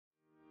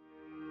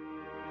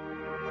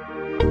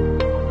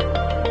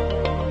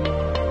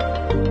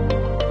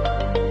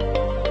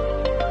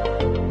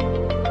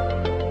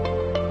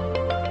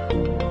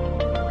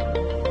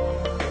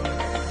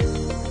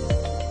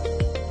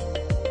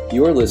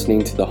You are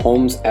listening to the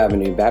Holmes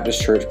Avenue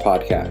Baptist Church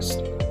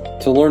podcast.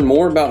 To learn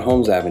more about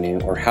Holmes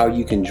Avenue or how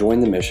you can join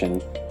the mission,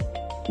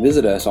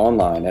 visit us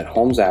online at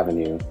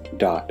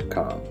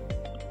holmesavenue.com.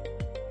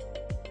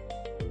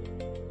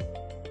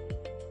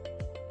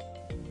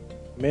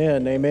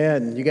 Amen,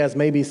 amen. You guys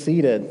may be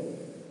seated.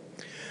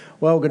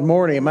 Well, good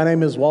morning. My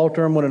name is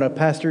Walter. I'm one of the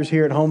pastors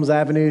here at Holmes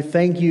Avenue.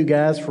 Thank you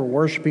guys for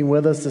worshiping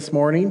with us this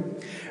morning.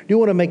 I do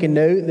want to make a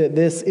note that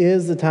this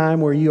is the time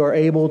where you are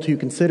able to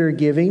consider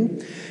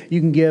giving. You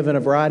can give in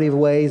a variety of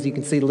ways you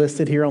can see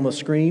listed here on the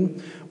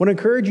screen. I want to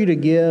encourage you to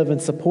give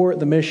and support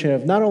the mission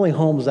of not only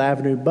Holmes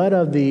Avenue, but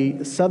of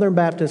the Southern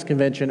Baptist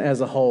Convention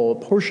as a whole. A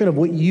portion of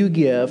what you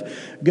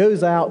give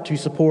goes out to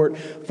support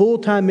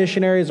full-time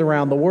missionaries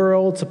around the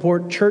world,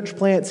 support church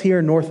plants here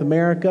in North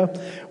America.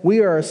 We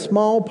are a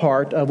small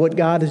part of what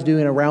God is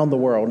doing around the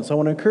world. And so I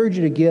want to encourage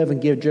you to give and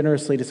give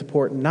generously to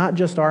support not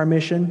just our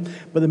mission,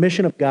 but the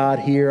mission of God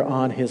here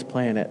on His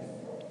planet.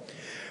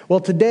 Well,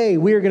 today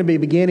we are going to be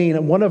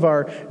beginning one of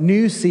our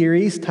new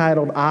series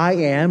titled I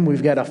Am.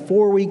 We've got a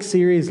 4-week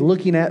series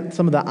looking at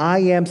some of the I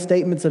Am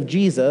statements of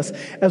Jesus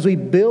as we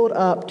build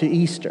up to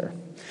Easter.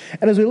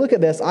 And as we look at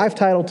this, I've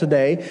titled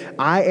today,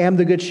 I Am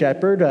the Good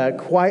Shepherd,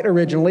 quite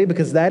originally,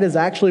 because that is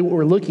actually what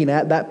we're looking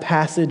at, that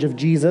passage of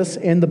Jesus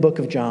in the book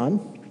of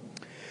John.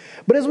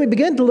 But as we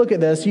begin to look at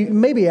this, you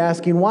may be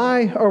asking,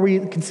 why are we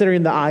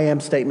considering the I Am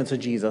statements of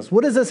Jesus?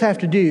 What does this have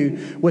to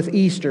do with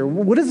Easter?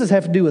 What does this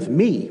have to do with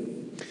me?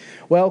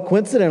 Well,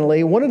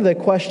 coincidentally, one of the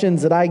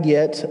questions that I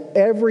get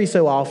every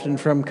so often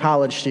from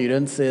college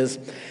students is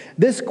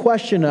this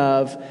question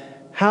of,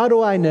 how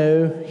do I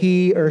know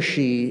he or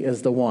she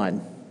is the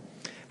one?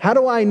 How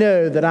do I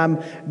know that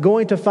I'm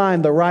going to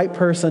find the right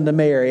person to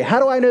marry? How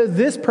do I know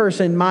this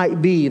person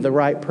might be the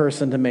right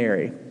person to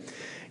marry?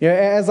 You know,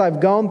 as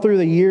I've gone through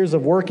the years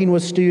of working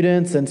with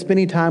students and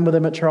spending time with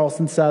them at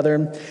Charleston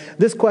Southern,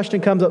 this question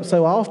comes up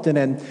so often,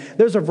 and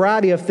there's a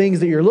variety of things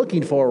that you're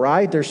looking for,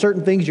 right? There's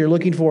certain things you're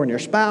looking for in your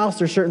spouse.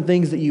 There's certain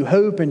things that you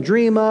hope and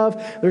dream of.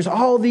 There's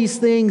all these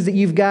things that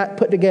you've got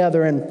put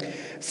together, and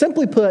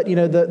simply put, you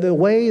know, the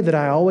way that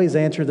I always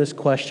answer this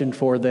question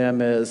for them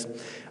is,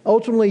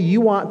 ultimately, you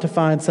want to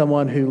find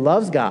someone who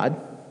loves God,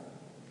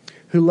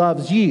 who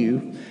loves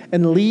you,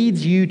 and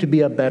leads you to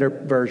be a better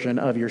version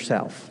of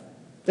yourself.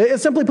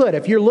 Simply put,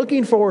 if you're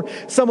looking for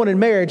someone in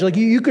marriage, like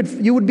you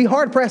would be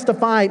hard pressed to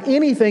find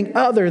anything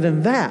other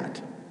than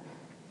that.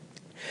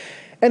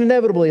 And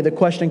inevitably, the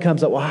question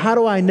comes up: well, how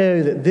do I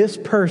know that this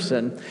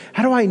person?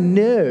 How do I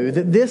know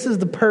that this is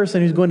the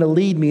person who's going to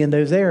lead me in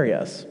those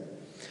areas?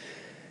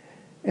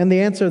 And the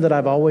answer that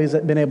I've always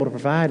been able to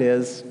provide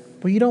is,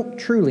 well, you don't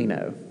truly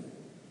know.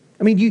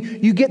 I mean,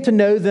 you get to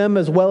know them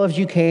as well as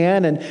you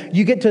can, and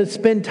you get to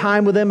spend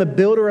time with them and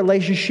build a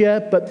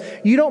relationship, but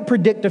you don't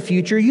predict the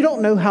future. You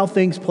don't know how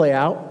things play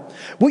out.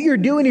 What you're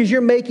doing is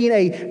you're making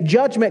a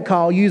judgment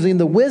call using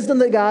the wisdom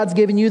that God's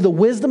given you, the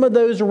wisdom of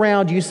those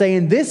around you,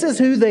 saying, this is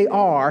who they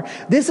are,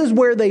 this is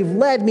where they've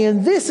led me,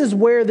 and this is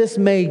where this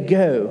may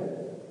go.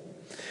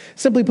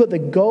 Simply put, the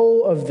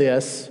goal of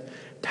this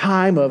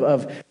time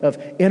of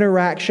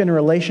interaction and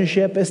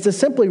relationship is to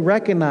simply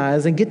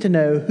recognize and get to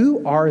know,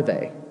 who are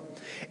they?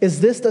 Is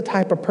this the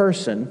type of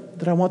person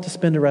that I want to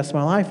spend the rest of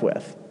my life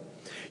with?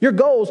 Your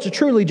goal is to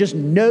truly just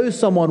know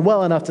someone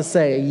well enough to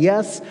say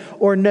yes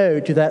or no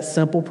to that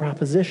simple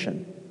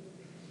proposition.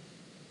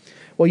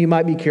 Well, you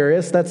might be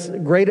curious. That's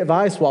great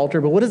advice, Walter,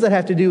 but what does that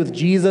have to do with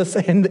Jesus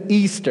and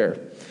Easter?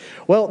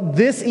 Well,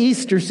 this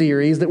Easter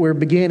series that we're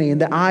beginning,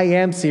 the I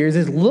Am series,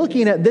 is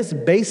looking at this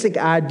basic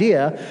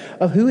idea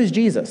of who is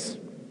Jesus.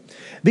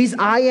 These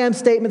I am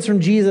statements from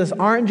Jesus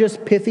aren't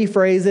just pithy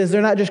phrases.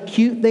 They're not just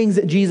cute things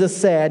that Jesus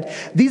said.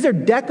 These are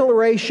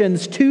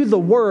declarations to the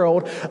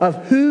world of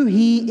who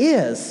he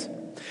is.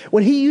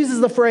 When he uses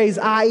the phrase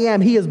I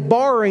am, he is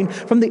borrowing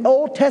from the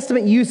Old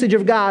Testament usage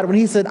of God when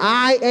he said,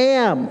 I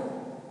am.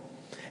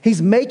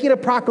 He's making a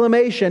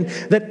proclamation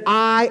that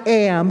I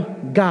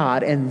am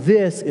God, and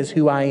this is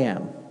who I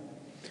am.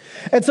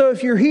 And so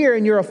if you're here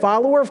and you're a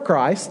follower of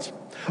Christ,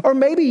 or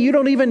maybe you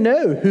don't even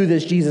know who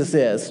this Jesus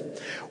is,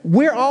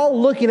 we're all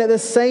looking at the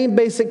same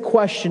basic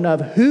question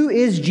of who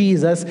is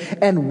Jesus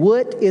and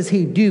what is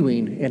he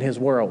doing in his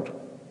world?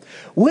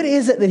 What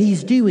is it that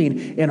he's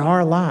doing in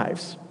our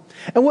lives?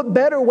 And what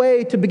better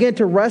way to begin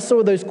to wrestle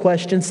with those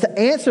questions, to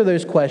answer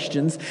those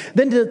questions,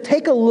 than to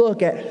take a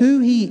look at who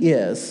he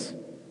is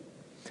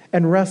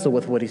and wrestle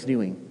with what he's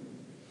doing?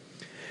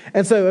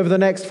 And so over the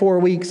next 4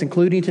 weeks,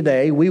 including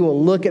today, we will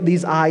look at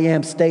these I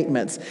am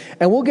statements,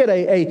 and we'll get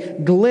a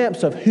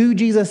glimpse of who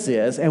Jesus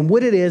is and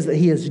what it is that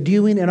he is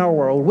doing in our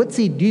world. What's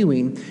he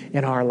doing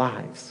in our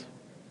lives?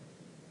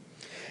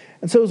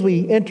 And so as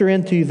we enter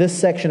into this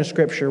section of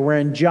Scripture, we're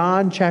in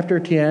John chapter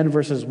 10,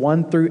 verses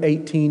 1 through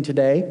 18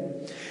 today.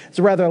 It's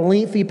a rather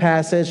lengthy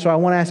passage, so I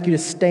want to ask you to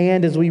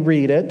stand as we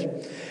read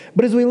it.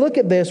 But as we look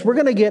at this, we're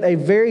going to get a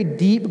very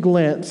deep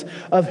glimpse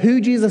of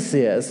who Jesus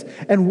is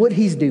and what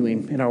he's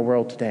doing in our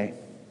world today.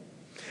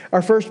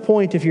 Our first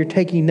point, if you're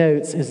taking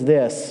notes, is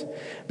this: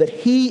 that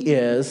he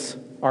is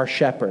our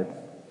shepherd.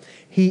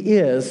 He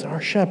is our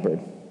shepherd.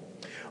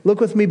 Look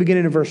with me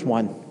beginning in verse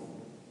 1.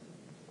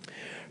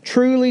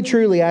 Truly,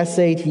 truly, I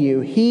say to you,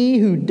 he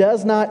who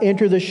does not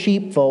enter the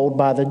sheepfold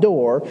by the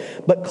door,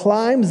 but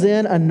climbs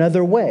in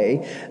another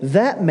way,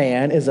 that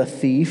man is a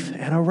thief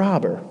and a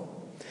robber.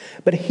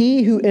 But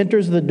he who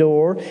enters the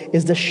door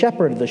is the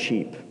shepherd of the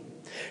sheep.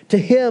 To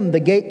him the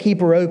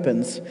gatekeeper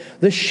opens.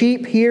 The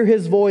sheep hear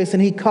his voice,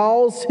 and he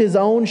calls his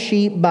own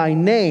sheep by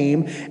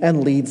name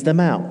and leads them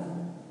out.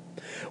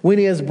 When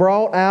he has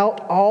brought out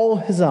all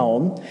his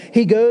own,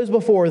 he goes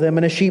before them,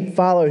 and the sheep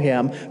follow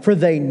him, for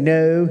they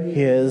know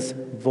his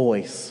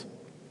voice.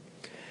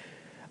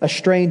 A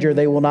stranger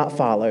they will not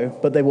follow,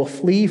 but they will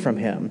flee from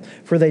him,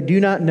 for they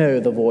do not know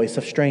the voice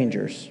of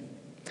strangers.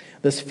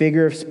 This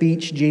figure of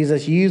speech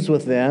Jesus used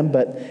with them,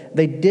 but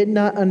they did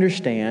not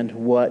understand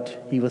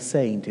what he was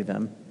saying to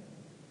them.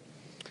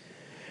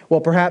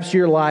 Well, perhaps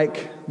you're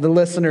like the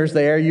listeners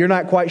there. You're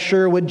not quite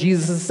sure what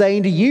Jesus is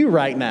saying to you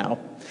right now.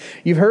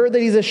 You've heard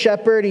that he's a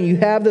shepherd, and you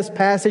have this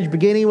passage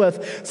beginning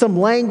with some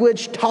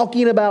language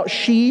talking about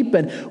sheep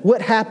and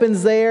what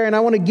happens there. And I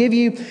want to give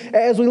you,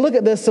 as we look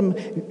at this, some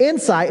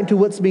insight into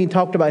what's being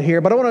talked about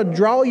here. But I want to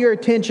draw your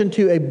attention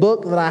to a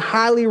book that I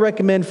highly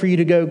recommend for you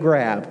to go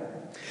grab.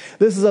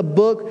 This is a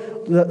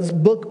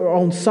book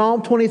on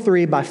Psalm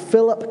 23 by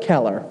Philip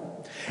Keller.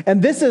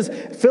 And this is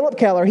Philip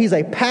Keller. He's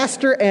a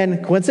pastor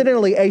and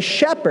coincidentally a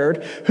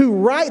shepherd who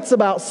writes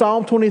about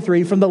Psalm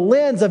 23 from the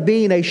lens of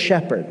being a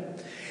shepherd.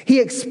 He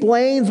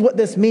explains what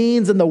this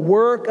means and the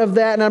work of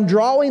that, and I'm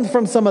drawing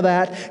from some of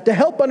that to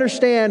help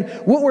understand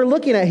what we're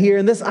looking at here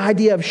in this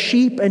idea of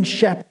sheep and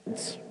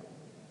shepherds.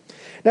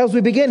 Now, as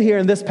we begin here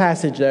in this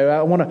passage, though,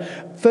 I want to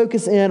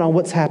focus in on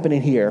what's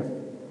happening here.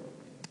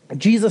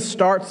 Jesus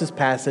starts this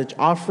passage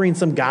offering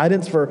some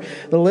guidance for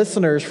the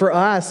listeners, for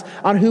us,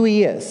 on who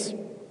he is.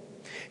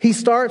 He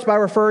starts by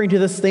referring to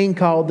this thing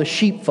called the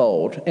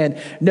sheepfold.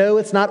 And no,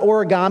 it's not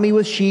origami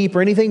with sheep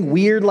or anything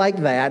weird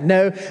like that.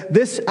 No,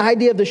 this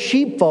idea of the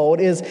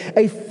sheepfold is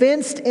a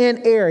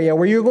fenced-in area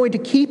where you're going to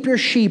keep your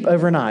sheep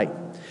overnight.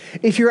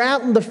 If you're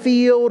out in the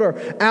field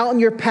or out in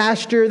your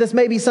pasture, this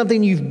may be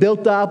something you've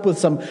built up with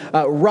some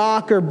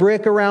rock or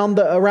brick around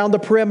the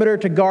perimeter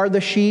to guard the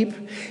sheep.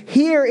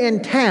 Here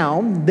in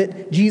town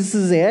that Jesus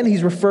is in,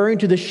 he's referring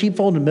to the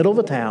sheepfold in the middle of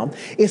the town.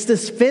 It's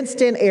this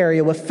fenced-in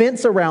area with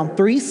fence around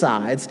three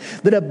sides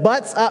that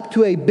abuts up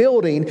to a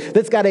building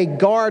that's got a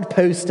guard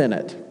post in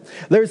it.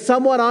 There's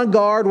someone on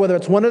guard, whether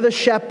it's one of the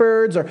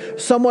shepherds or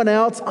someone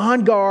else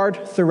on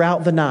guard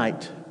throughout the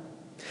night.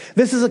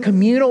 This is a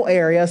communal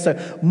area,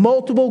 so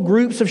multiple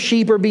groups of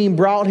sheep are being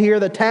brought here.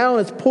 The town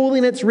is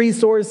pooling its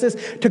resources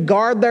to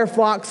guard their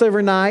flocks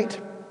overnight.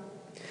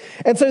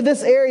 And so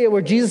this area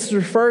where Jesus is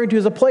referring to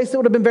is a place that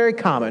would have been very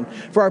common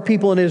for our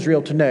people in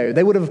Israel to know.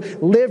 They would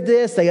have lived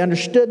this, they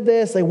understood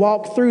this, they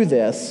walked through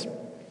this.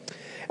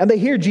 And they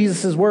hear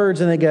Jesus'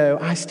 words and they go,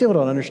 I still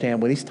don't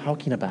understand what he's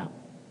talking about.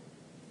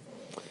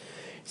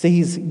 See,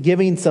 he's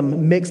giving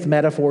some mixed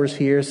metaphors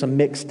here, some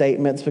mixed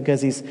statements,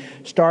 because he's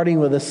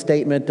starting with a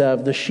statement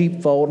of the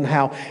sheepfold and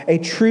how a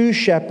true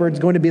shepherd is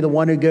going to be the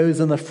one who goes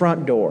in the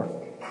front door.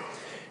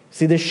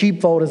 See, the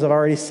sheepfold, as I've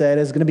already said,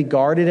 is going to be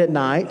guarded at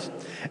night,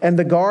 and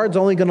the guard's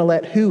only going to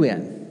let who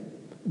in?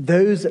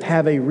 Those that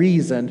have a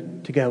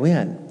reason to go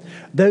in.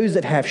 Those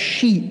that have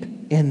sheep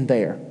in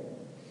there.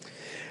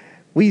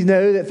 We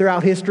know that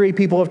throughout history,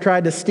 people have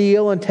tried to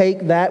steal and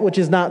take that which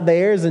is not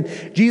theirs. And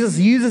Jesus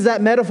uses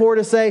that metaphor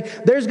to say,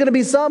 there's going to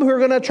be some who are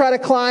going to try to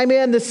climb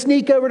in, to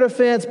sneak over the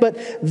fence, but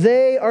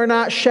they are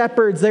not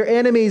shepherds. They're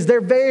enemies.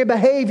 Their very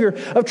behavior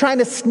of trying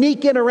to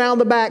sneak in around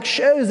the back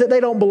shows that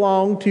they don't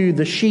belong to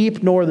the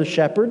sheep nor the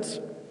shepherds.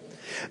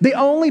 The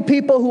only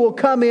people who will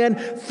come in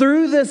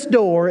through this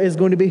door is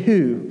going to be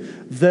who?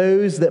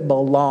 Those that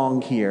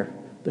belong here,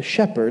 the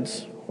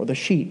shepherds or the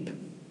sheep.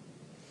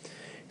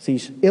 So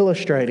he's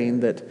illustrating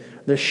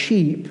that the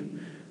sheep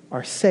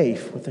are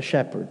safe with the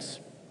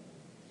shepherds.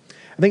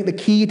 I think the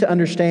key to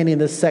understanding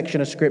this section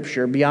of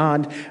Scripture,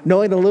 beyond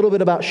knowing a little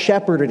bit about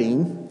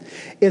shepherding,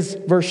 is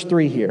verse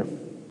 3 here.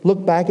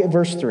 Look back at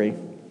verse 3.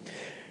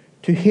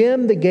 To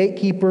him the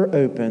gatekeeper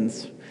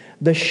opens.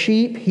 The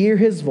sheep hear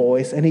his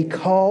voice, and he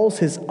calls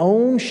his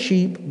own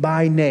sheep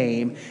by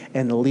name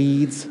and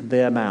leads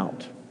them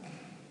out.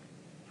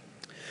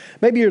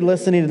 Maybe you're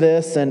listening to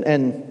this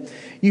and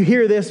you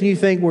hear this and you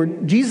think, well,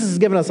 Jesus has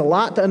given us a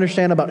lot to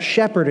understand about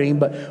shepherding,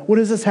 but what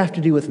does this have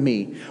to do with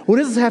me? What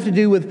does this have to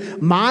do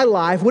with my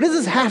life? What does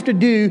this have to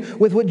do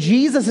with what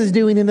Jesus is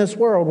doing in this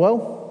world?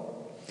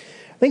 Well,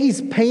 I think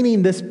he's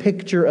painting this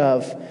picture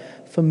of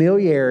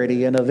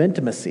familiarity and of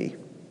intimacy.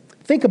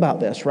 Think about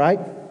this, right?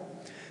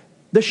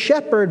 The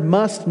shepherd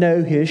must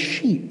know his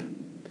sheep.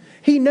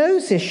 He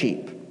knows his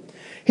sheep.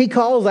 He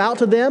calls out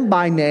to them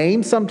by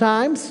name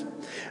sometimes.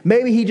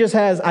 Maybe he just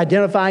has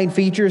identifying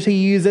features he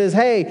uses.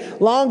 Hey,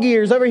 long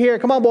ears, over here.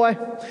 Come on, boy.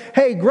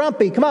 Hey,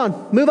 grumpy, come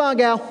on. Move on,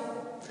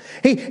 gal.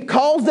 He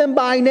calls them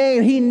by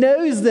name. He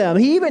knows them.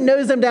 He even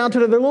knows them down to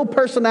their little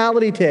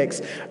personality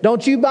tics.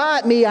 Don't you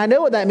bite me. I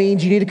know what that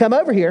means. You need to come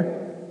over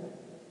here.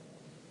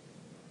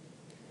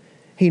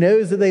 He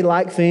knows that they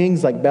like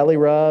things like belly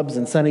rubs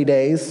and sunny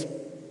days.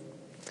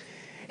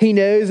 He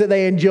knows that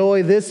they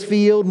enjoy this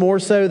field more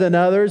so than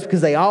others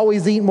because they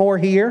always eat more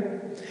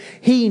here.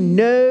 He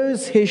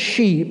knows his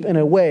sheep in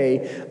a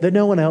way that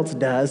no one else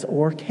does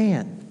or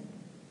can.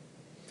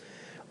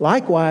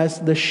 Likewise,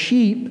 the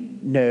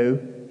sheep know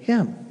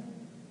him.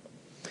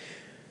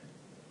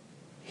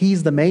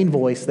 He's the main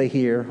voice they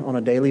hear on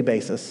a daily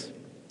basis.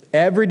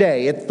 Every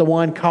day, it's the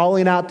one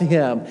calling out to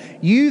him,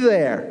 "You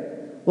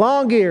there,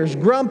 long ears,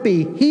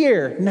 grumpy,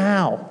 here,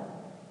 now."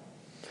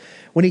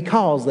 When he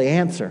calls, they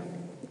answer.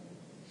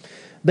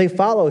 They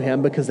follow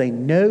him because they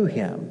know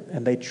him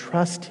and they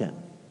trust him.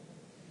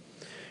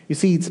 You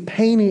see, it's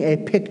painting a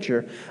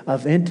picture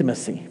of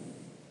intimacy.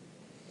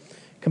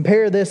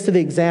 Compare this to the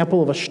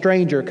example of a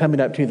stranger coming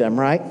up to them,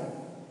 right?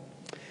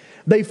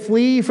 They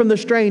flee from the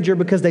stranger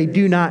because they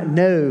do not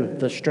know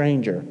the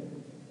stranger.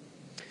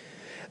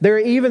 There are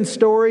even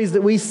stories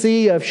that we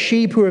see of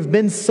sheep who have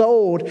been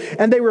sold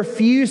and they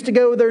refuse to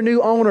go with their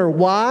new owner.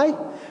 Why?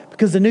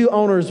 Because the new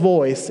owner's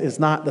voice is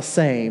not the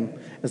same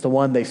as the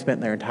one they've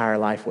spent their entire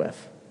life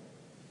with.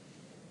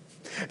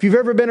 If you've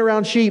ever been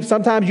around sheep,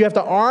 sometimes you have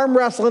to arm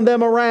wrestle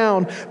them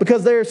around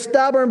because they're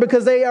stubborn,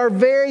 because they are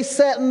very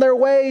set in their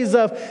ways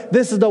of,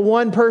 this is the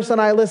one person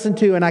I listen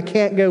to and I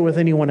can't go with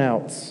anyone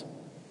else.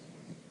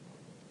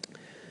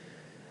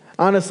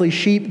 Honestly,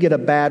 sheep get a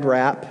bad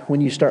rap when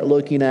you start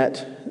looking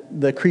at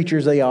the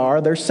creatures they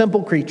are. They're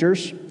simple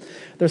creatures.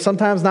 They're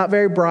sometimes not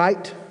very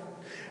bright.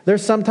 They're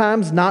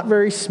sometimes not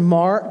very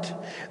smart.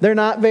 They're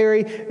not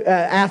very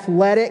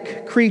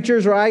athletic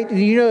creatures, right?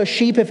 You know, a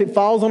sheep, if it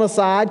falls on a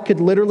side, could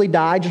literally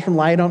die just from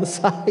lying on the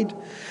side.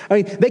 I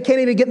mean, they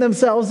can't even get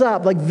themselves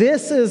up. Like,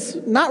 this is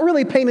not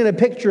really painting a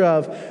picture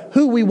of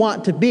who we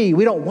want to be.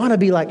 We don't want to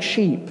be like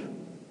sheep.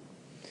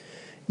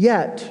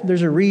 Yet,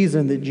 there's a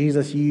reason that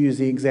Jesus used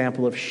the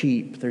example of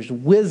sheep. There's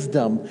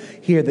wisdom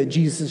here that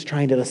Jesus is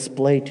trying to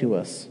display to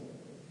us.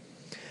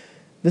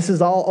 This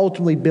is all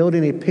ultimately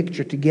building a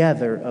picture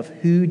together of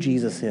who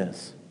Jesus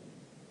is.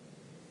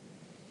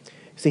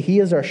 See,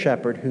 he is our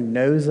shepherd who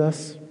knows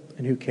us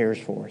and who cares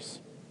for us.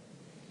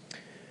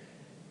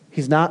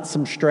 He's not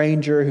some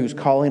stranger who's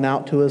calling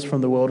out to us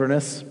from the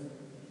wilderness.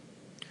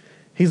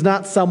 He's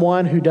not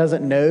someone who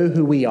doesn't know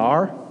who we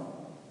are.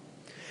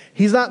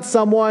 He's not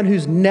someone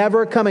who's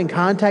never come in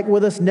contact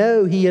with us.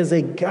 No, he is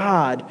a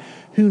God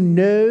who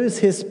knows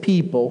his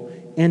people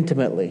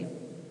intimately.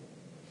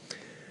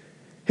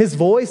 His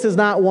voice is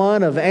not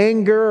one of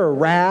anger or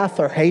wrath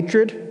or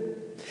hatred.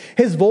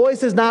 His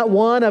voice is not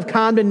one of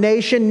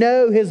condemnation.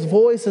 No, his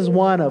voice is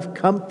one of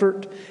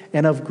comfort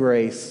and of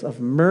grace, of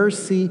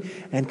mercy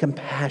and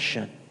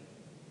compassion.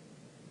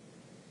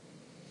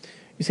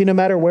 You see, no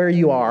matter where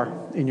you are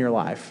in your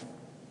life,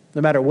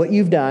 no matter what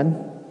you've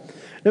done,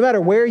 no matter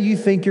where you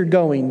think you're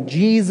going,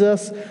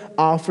 Jesus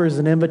offers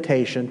an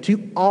invitation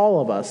to all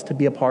of us to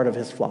be a part of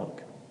his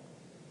flock.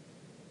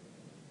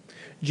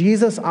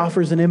 Jesus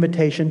offers an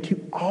invitation to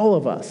all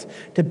of us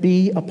to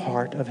be a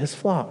part of his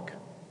flock.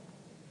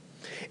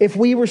 If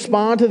we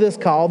respond to this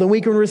call, then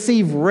we can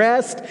receive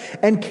rest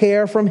and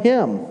care from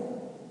him.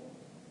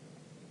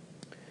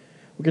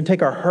 We can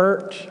take our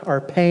hurt,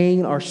 our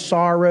pain, our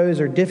sorrows,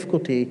 our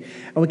difficulty,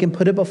 and we can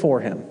put it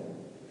before him.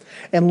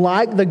 And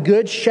like the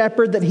good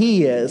shepherd that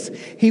he is,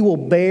 he will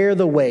bear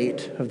the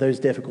weight of those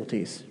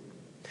difficulties.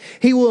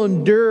 He will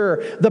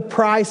endure the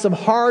price of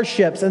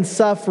hardships and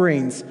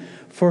sufferings.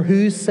 For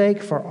whose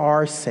sake? For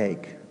our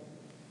sake.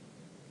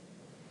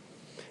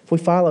 If we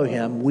follow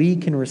him, we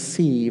can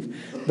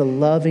receive the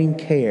loving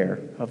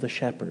care of the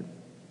shepherd.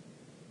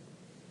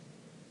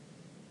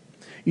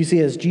 You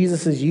see, as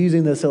Jesus is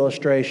using this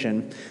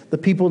illustration, the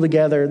people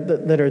together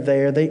that are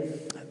there,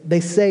 they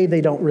say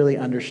they don't really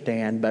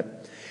understand,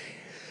 but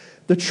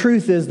the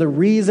truth is the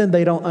reason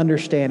they don't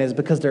understand is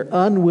because they're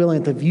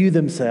unwilling to view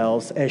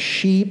themselves as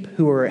sheep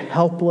who are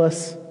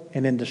helpless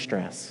and in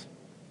distress.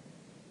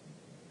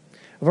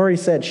 I've already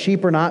said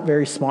sheep are not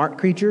very smart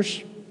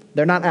creatures.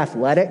 They're not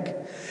athletic.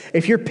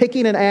 If you're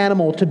picking an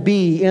animal to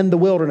be in the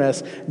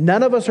wilderness,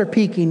 none of us are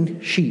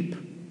picking sheep.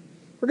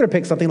 We're going to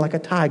pick something like a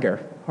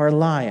tiger or a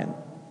lion.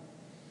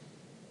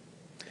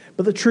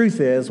 But the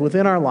truth is,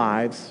 within our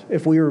lives,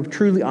 if we are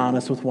truly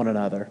honest with one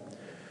another,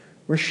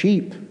 we're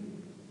sheep.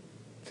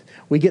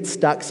 We get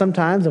stuck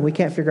sometimes and we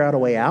can't figure out a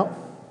way out.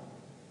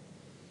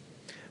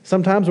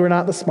 Sometimes we're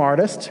not the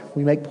smartest.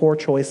 We make poor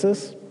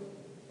choices.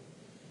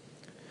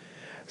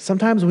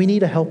 Sometimes we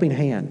need a helping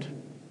hand.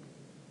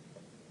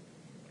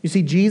 You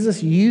see,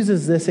 Jesus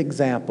uses this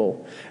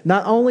example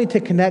not only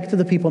to connect to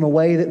the people in a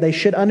way that they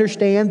should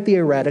understand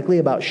theoretically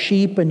about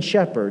sheep and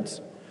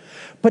shepherds,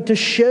 but to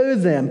show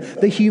them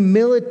the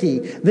humility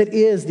that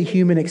is the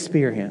human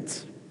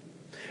experience.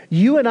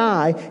 You and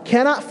I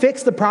cannot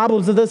fix the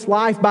problems of this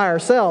life by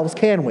ourselves,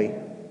 can we?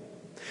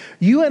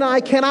 You and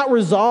I cannot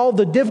resolve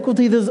the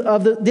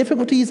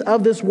difficulties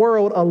of this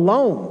world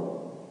alone.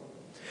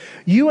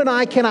 You and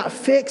I cannot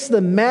fix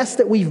the mess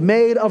that we've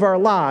made of our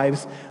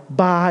lives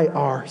by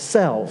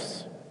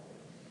ourselves.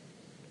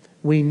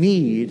 We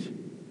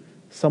need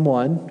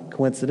someone,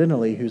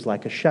 coincidentally, who's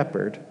like a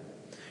shepherd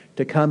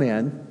to come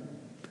in,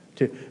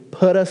 to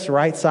put us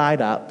right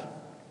side up,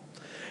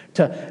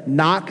 to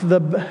knock the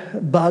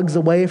bugs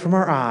away from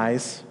our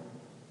eyes,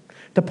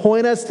 to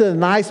point us to the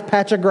nice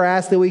patch of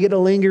grass that we get to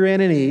linger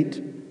in and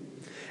eat,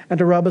 and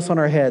to rub us on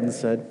our head and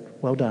said,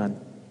 "Well done.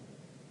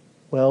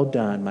 Well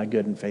done, my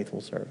good and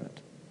faithful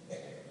servant."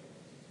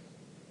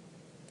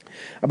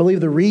 I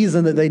believe the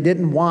reason that they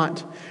didn't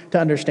want to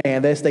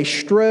understand this, they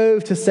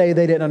strove to say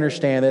they didn't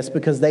understand this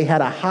because they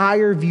had a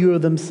higher view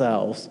of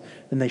themselves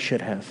than they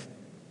should have.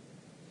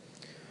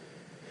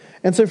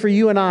 And so for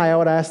you and I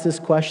would ask this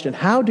question: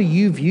 how do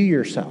you view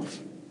yourself?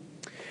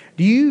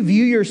 Do you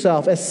view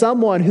yourself as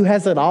someone who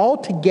has it all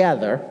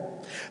together,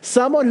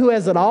 someone who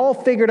has it all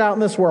figured out in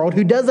this world,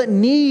 who doesn't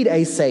need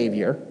a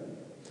Savior?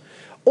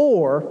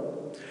 Or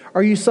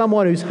are you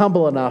someone who's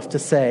humble enough to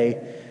say,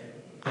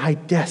 "I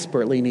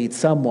desperately need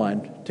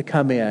someone to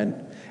come in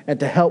and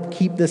to help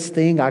keep this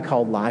thing I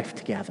call life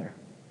together"?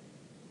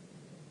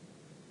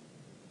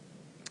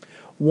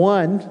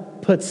 One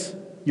puts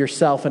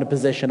yourself in a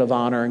position of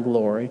honor and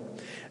glory.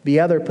 The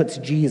other puts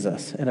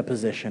Jesus in a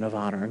position of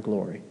honor and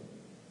glory.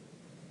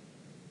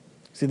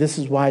 See, this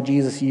is why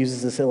Jesus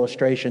uses this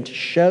illustration to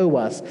show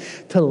us,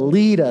 to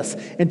lead us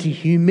into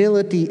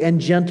humility and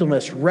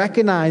gentleness,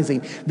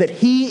 recognizing that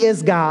He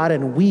is God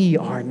and we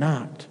are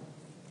not.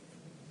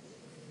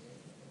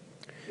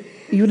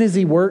 Even as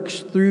He works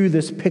through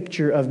this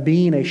picture of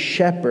being a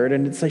shepherd,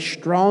 and it's a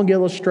strong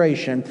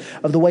illustration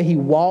of the way He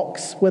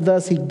walks with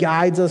us, He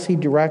guides us, He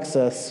directs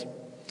us,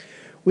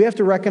 we have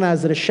to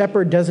recognize that a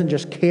shepherd doesn't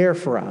just care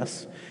for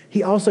us,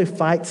 he also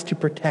fights to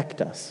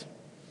protect us.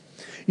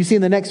 You see,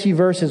 in the next few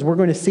verses, we're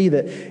going to see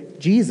that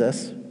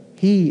Jesus,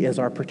 He is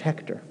our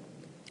protector.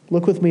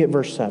 Look with me at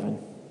verse 7.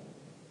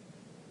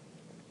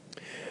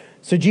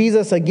 So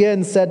Jesus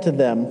again said to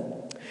them,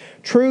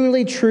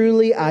 "Truly,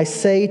 truly, I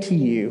say to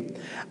you,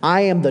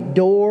 I am the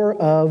door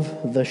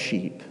of the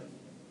sheep.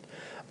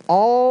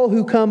 All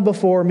who come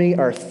before me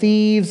are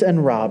thieves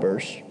and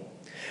robbers,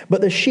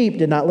 but the sheep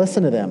did not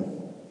listen to them.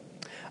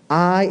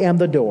 I am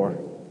the door.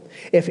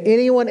 If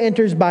anyone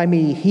enters by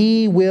me,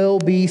 he will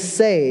be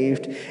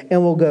saved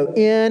and will go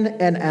in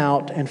and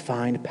out and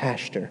find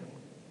pasture.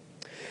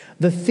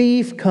 The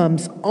thief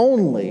comes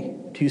only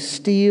to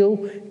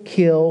steal,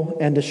 kill,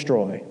 and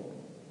destroy.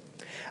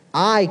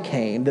 I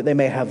came that they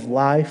may have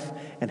life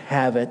and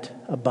have it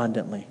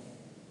abundantly."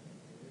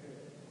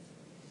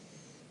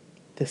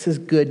 This is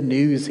good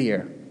news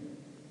here.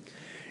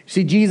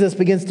 See, Jesus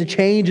begins to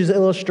change his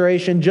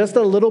illustration just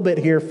a little bit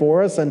here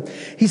for us, and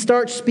he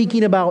starts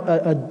speaking about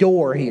a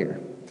door here.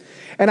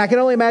 And I can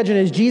only imagine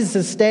as Jesus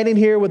is standing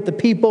here with the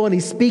people and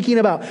he's speaking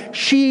about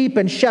sheep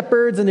and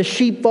shepherds and the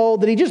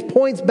sheepfold, that he just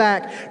points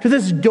back to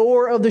this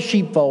door of the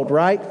sheepfold,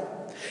 right?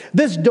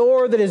 This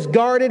door that is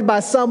guarded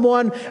by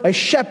someone, a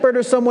shepherd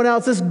or someone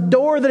else, this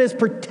door that is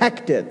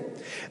protected,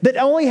 that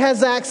only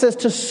has access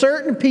to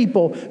certain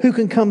people who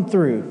can come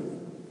through.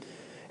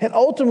 And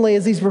ultimately,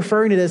 as he's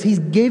referring to this, he's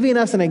giving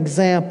us an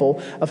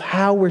example of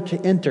how we're to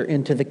enter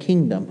into the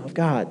kingdom of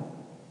God.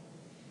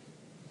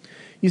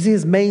 You see,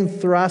 his main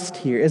thrust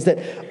here is that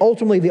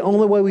ultimately the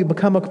only way we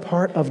become a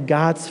part of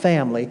God's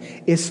family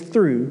is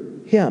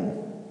through him.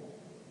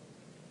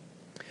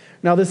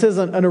 Now, this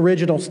isn't an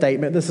original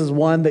statement. This is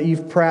one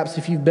that perhaps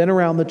if you've been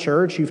around the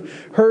church,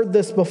 you've heard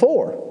this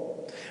before.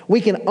 We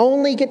can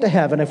only get to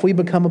heaven if we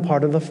become a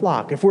part of the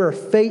flock, if we're a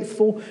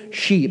faithful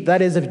sheep.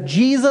 That is, if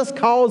Jesus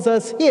calls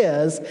us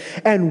his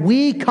and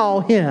we call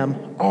him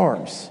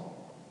ours.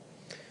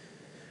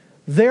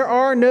 There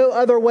are no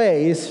other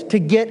ways to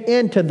get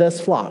into this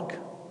flock.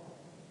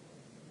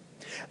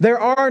 There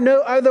are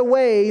no other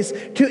ways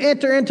to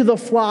enter into the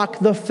flock,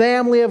 the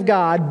family of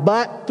God,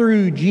 but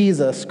through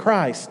Jesus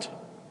Christ.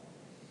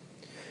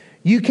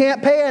 You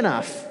can't pay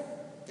enough.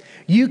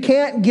 You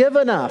can't give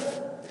enough.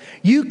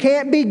 You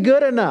can't be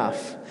good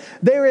enough.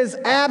 There is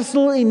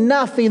absolutely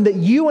nothing that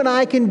you and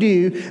I can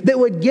do that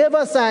would give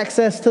us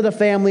access to the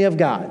family of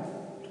God.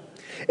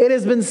 It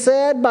has been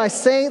said by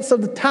saints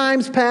of the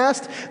times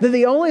past that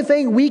the only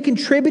thing we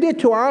contributed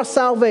to our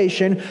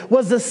salvation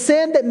was the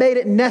sin that made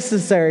it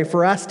necessary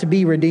for us to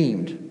be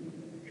redeemed.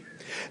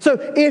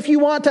 So if you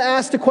want to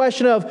ask the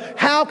question of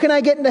how can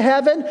I get into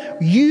heaven,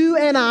 you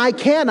and I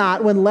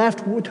cannot when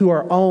left to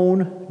our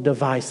own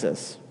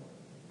devices.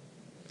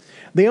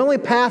 The only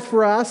path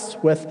for us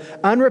with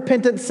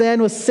unrepentant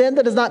sin, with sin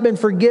that has not been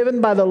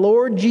forgiven by the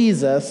Lord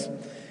Jesus,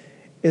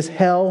 is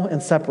hell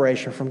and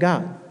separation from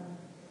God.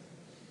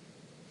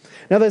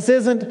 Now, this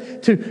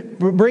isn't to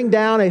bring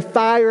down a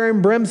fire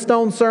and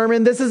brimstone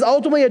sermon. This is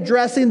ultimately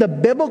addressing the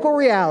biblical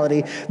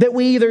reality that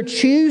we either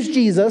choose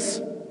Jesus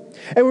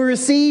and we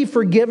receive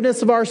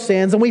forgiveness of our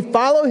sins and we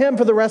follow him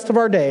for the rest of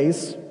our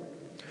days,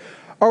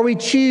 or we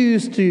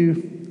choose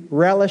to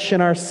relish in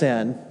our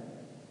sin.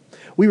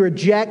 We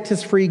reject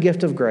his free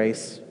gift of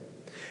grace.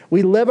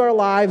 We live our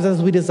lives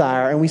as we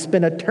desire, and we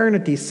spend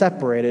eternity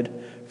separated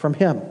from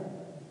him.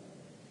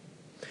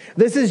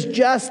 This is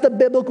just the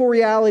biblical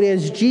reality.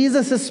 As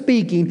Jesus is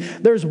speaking,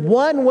 there's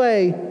one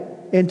way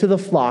into the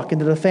flock,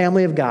 into the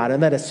family of God,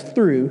 and that is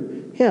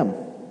through him.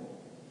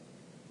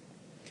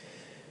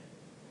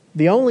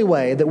 The only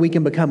way that we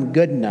can become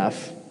good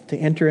enough to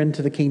enter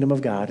into the kingdom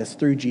of God is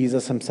through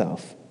Jesus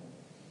himself.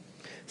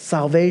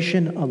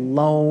 Salvation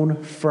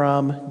alone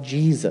from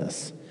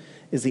Jesus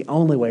is the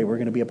only way we're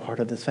going to be a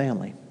part of this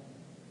family.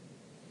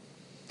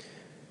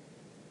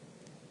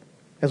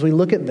 As we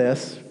look at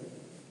this,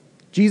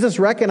 Jesus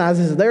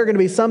recognizes that there are going to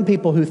be some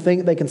people who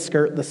think they can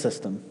skirt the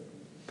system.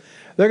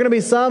 There are going to be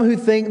some who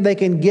think they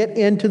can get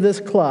into this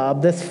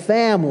club, this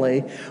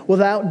family,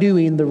 without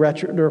doing the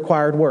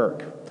required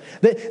work.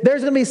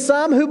 There's going to be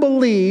some who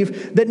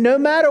believe that no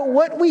matter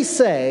what we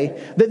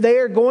say, that they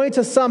are going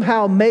to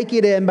somehow make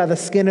it in by the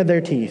skin of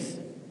their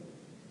teeth.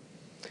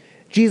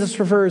 Jesus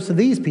refers to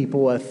these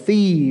people as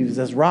thieves,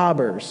 as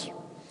robbers.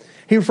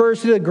 He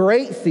refers to the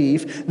great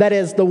thief, that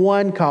is the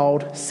one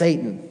called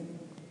Satan.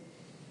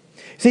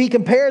 So he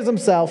compares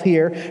himself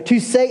here to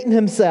Satan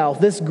himself,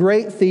 this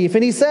great thief.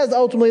 And he says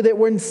ultimately that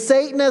when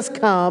Satan has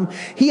come,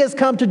 he has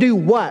come to do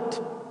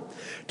what?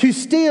 To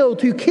steal,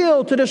 to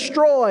kill, to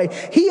destroy.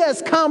 He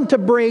has come to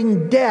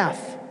bring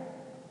death.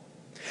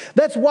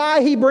 That's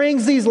why he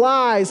brings these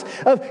lies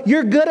of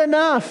you're good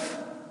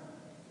enough.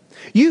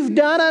 You've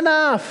done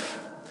enough.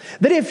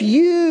 That if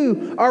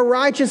you are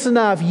righteous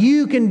enough,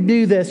 you can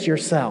do this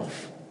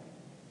yourself.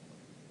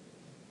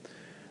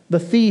 The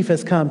thief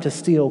has come to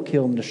steal,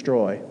 kill, and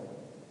destroy.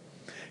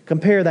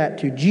 Compare that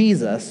to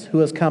Jesus, who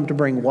has come to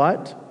bring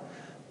what?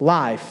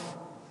 Life.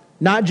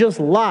 Not just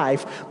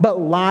life, but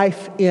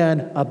life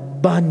in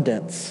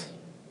abundance.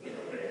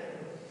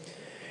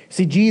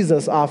 See,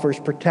 Jesus offers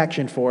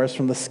protection for us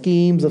from the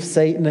schemes of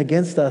Satan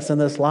against us in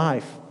this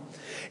life.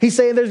 He's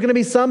saying there's going to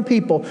be some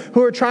people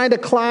who are trying to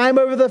climb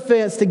over the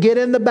fence to get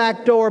in the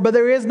back door, but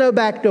there is no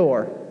back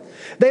door.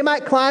 They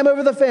might climb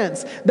over the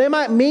fence. They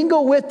might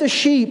mingle with the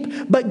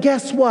sheep, but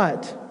guess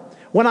what?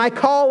 When I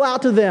call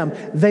out to them,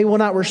 they will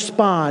not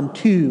respond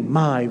to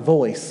my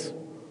voice.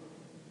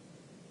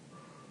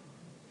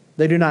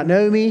 They do not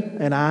know me,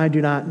 and I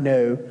do not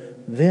know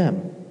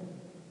them.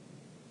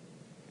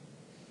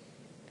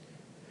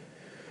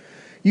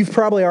 You've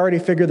probably already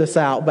figured this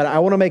out, but I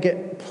want to make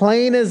it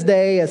plain as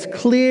day, as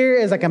clear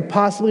as I can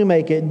possibly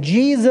make it.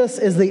 Jesus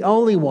is the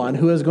only one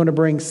who is going to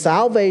bring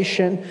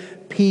salvation,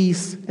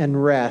 peace,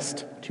 and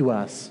rest to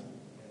us.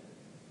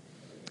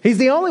 He's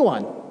the only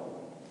one.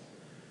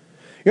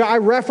 You know, I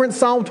referenced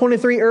Psalm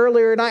 23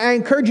 earlier, and I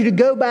encourage you to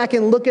go back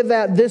and look at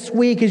that this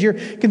week as you're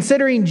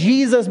considering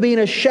Jesus being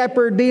a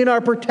shepherd, being our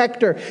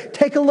protector.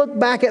 Take a look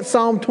back at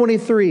Psalm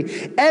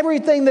 23.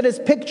 Everything that is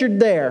pictured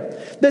there,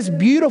 this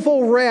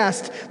beautiful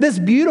rest, this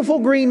beautiful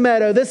green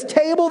meadow, this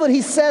table that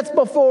he sets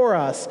before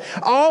us,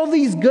 all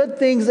these good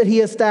things that he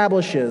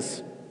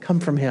establishes come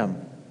from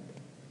him.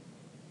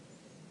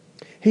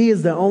 He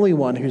is the only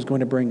one who's going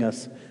to bring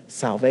us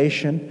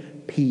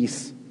salvation,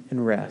 peace,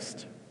 and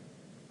rest.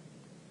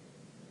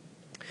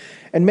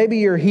 And maybe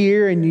you're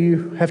here and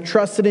you have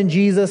trusted in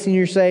Jesus and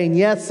you're saying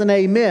yes and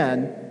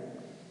amen.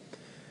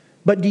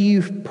 But do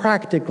you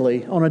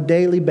practically, on a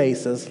daily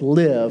basis,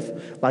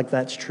 live like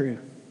that's true?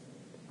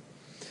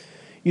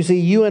 You see,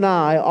 you and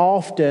I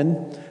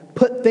often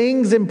put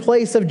things in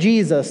place of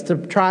Jesus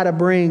to try to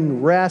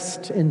bring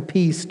rest and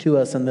peace to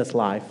us in this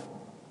life.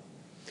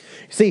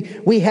 See,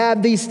 we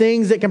have these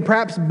things that can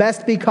perhaps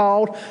best be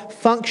called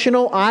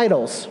functional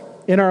idols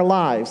in our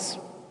lives.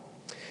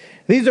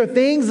 These are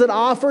things that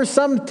offer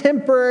some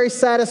temporary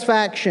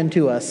satisfaction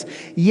to us,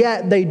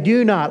 yet they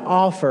do not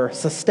offer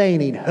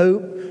sustaining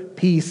hope,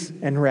 peace,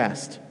 and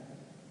rest.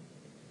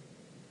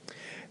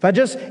 If I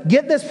just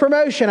get this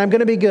promotion, I'm going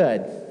to be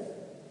good.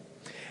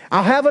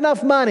 I'll have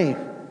enough money.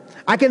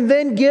 I can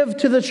then give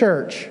to the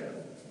church.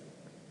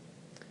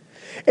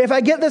 If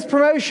I get this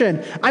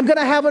promotion, I'm going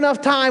to have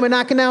enough time and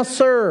I can now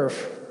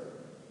serve.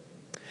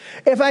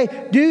 If I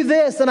do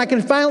this, then I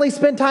can finally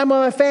spend time with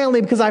my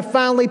family because I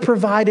finally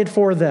provided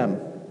for them.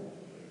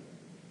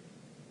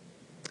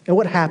 And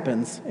what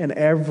happens in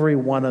every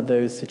one of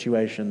those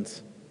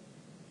situations?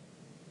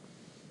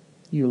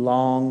 You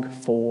long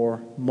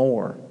for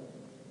more.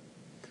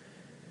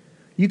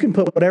 You can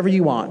put whatever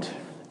you want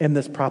in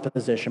this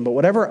proposition, but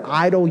whatever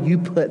idol you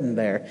put in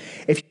there,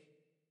 if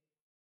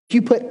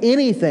you put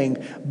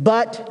anything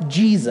but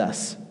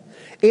Jesus,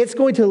 it's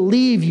going to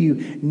leave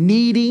you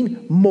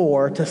needing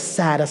more to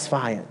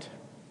satisfy it.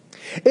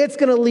 It's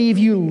going to leave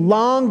you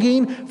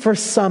longing for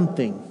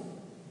something.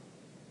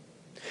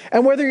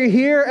 And whether you're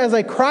here as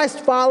a Christ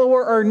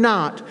follower or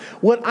not,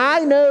 what I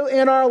know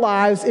in our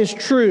lives is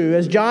true.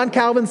 As John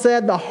Calvin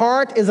said, the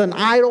heart is an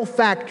idol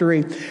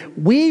factory.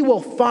 We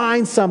will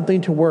find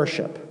something to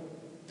worship.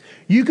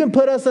 You can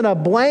put us in a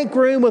blank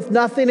room with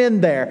nothing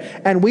in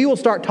there, and we will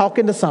start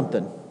talking to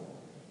something.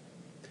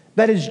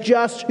 That is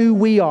just who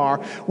we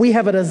are. We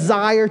have a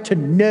desire to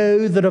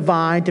know the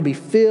divine, to be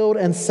filled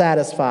and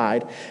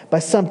satisfied by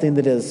something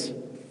that is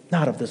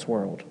not of this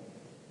world.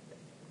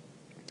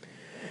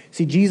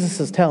 See, Jesus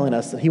is telling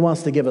us that he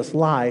wants to give us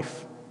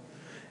life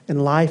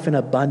and life in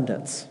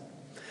abundance.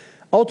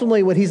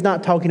 Ultimately, what he's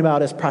not talking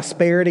about is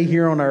prosperity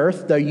here on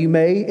earth, though you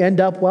may end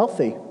up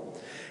wealthy.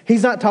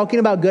 He's not talking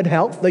about good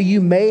health, though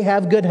you may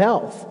have good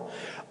health.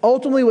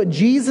 Ultimately, what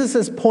Jesus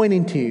is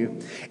pointing to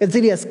is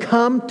that he has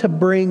come to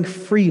bring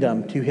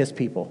freedom to his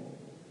people.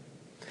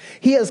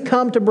 He has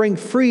come to bring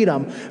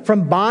freedom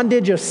from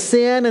bondage of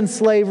sin and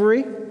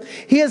slavery.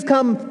 He has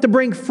come to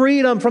bring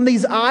freedom from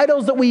these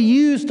idols that we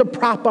use to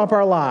prop up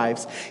our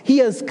lives. He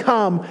has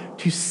come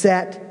to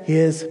set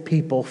his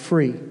people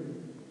free.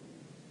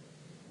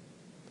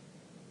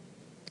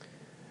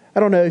 I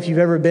don't know if you've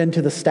ever been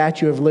to the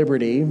Statue of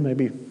Liberty.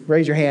 Maybe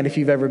raise your hand if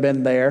you've ever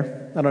been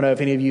there. I don't know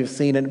if any of you have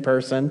seen it in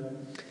person.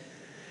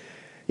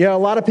 You know, a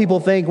lot of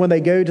people think when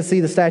they go to see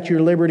the Statue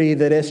of Liberty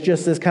that it's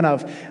just this kind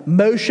of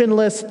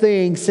motionless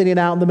thing sitting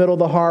out in the middle of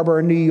the harbor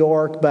in New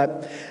York.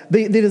 But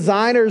the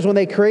designers, when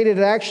they created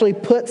it, actually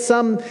put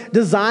some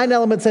design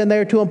elements in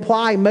there to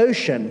imply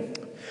motion.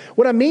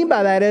 What I mean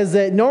by that is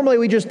that normally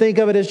we just think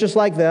of it as just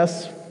like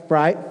this,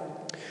 right?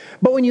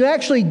 But when you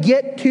actually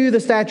get to the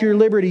Statue of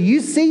Liberty, you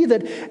see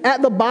that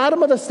at the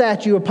bottom of the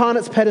statue, upon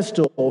its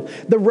pedestal,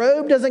 the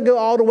robe doesn't go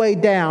all the way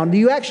down.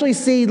 You actually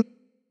see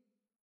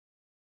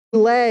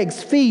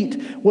legs,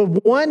 feet, with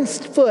one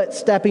foot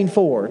stepping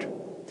forward.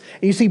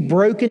 And you see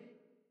broken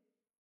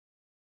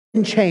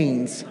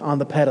chains on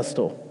the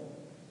pedestal.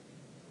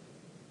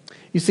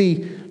 You see,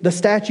 the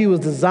statue was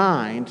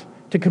designed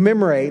to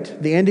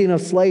commemorate the ending of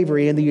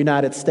slavery in the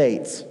United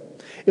States.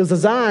 It was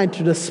designed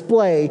to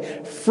display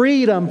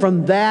freedom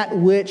from that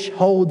which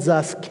holds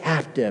us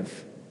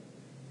captive.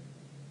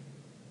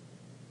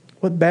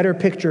 What better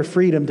picture of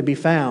freedom to be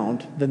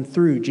found than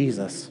through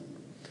Jesus?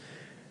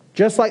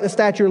 Just like the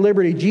Statue of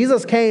Liberty,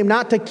 Jesus came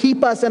not to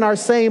keep us in our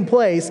same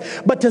place,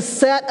 but to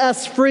set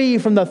us free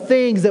from the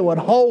things that would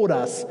hold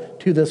us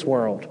to this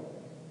world.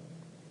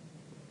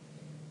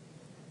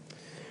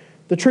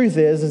 The truth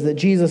is that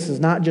Jesus is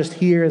not just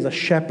here as a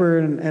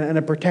shepherd and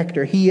a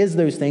protector. He is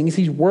those things.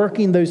 He's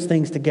working those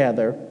things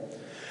together.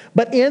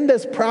 But in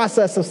this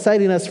process of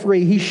setting us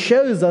free, he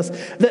shows us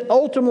that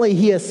ultimately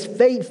he is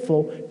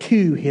faithful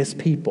to his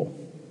people.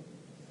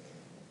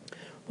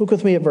 Look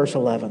with me at verse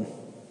 11.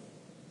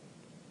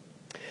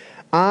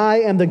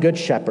 I am the good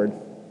shepherd.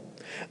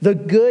 The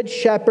good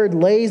shepherd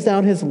lays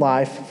down his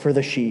life for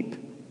the sheep.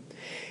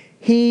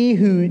 He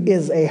who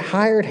is a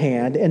hired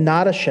hand and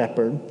not a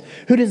shepherd,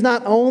 who does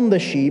not own the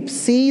sheep,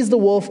 sees the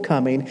wolf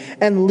coming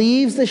and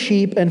leaves the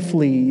sheep and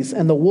flees,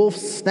 and the wolf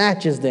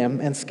snatches them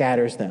and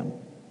scatters them.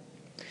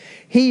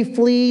 He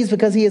flees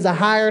because he is a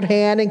hired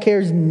hand and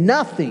cares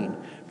nothing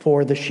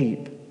for the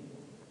sheep.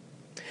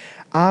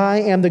 I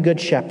am the good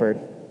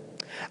shepherd.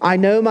 I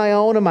know my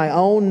own, and my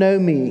own know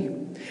me.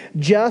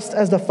 Just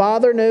as the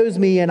Father knows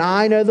me, and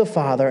I know the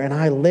Father, and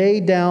I lay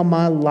down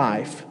my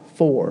life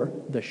for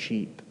the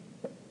sheep.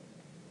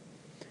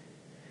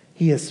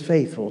 He is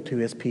faithful to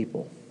his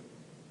people.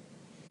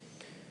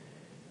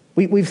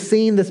 We've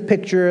seen this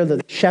picture of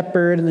the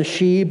shepherd and the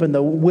sheep and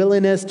the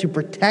willingness to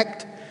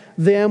protect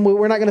them.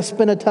 We're not going to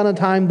spend a ton of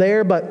time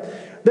there,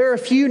 but there are a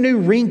few new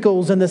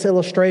wrinkles in this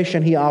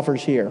illustration he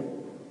offers here.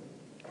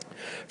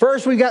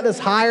 First, we've got this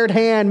hired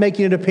hand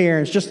making an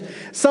appearance. Just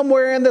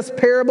somewhere in this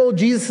parable,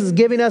 Jesus is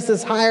giving us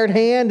this hired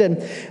hand, and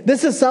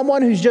this is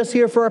someone who's just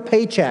here for a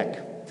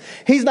paycheck.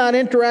 He's not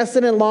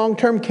interested in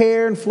long-term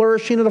care and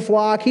flourishing of the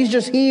flock. He's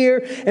just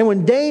here, and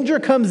when danger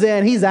comes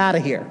in, he's out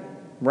of here,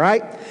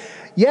 right?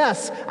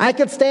 Yes, I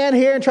could stand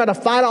here and try to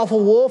fight off a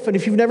wolf, and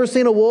if you've never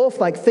seen a wolf,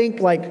 think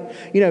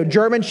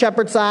German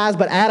Shepherd size,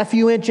 but add a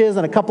few inches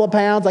and a couple of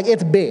pounds,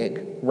 it's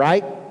big,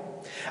 right?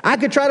 I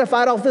could try to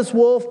fight off this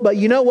wolf, but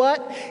you know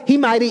what? He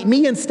might eat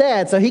me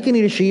instead, so he can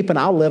eat a sheep, and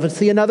I'll live and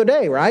see another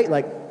day, right?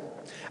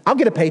 I'll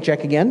get a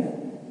paycheck again.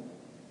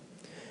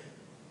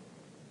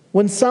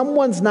 When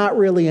someone's not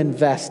really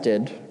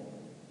invested,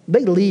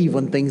 they leave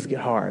when things get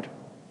hard.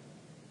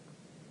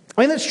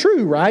 I mean, that's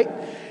true, right?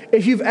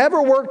 If you've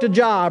ever worked a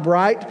job,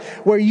 right,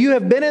 where you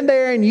have been in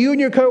there and you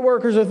and your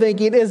coworkers are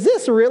thinking, is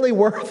this really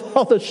worth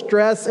all the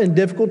stress and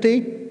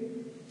difficulty?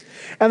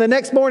 And the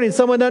next morning,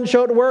 someone doesn't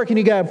show up to work and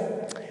you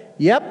go,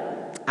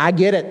 yep, I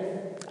get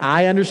it.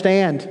 I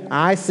understand.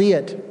 I see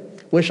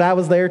it. Wish I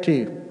was there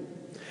too.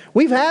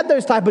 We've had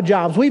those type of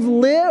jobs. We've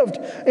lived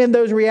in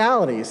those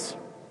realities.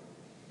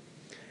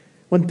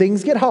 When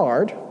things get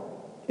hard,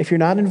 if you're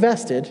not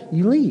invested,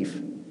 you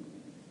leave.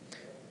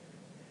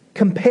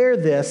 Compare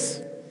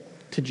this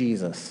to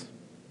Jesus.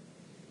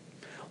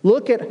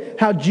 Look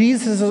at how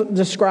Jesus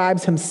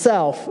describes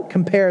himself in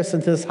comparison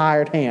to this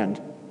hired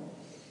hand.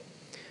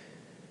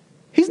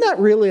 He's not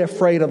really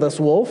afraid of this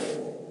wolf,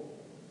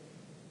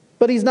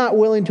 but he's not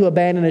willing to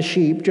abandon his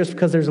sheep just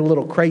because there's a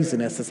little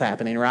craziness that's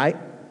happening, right?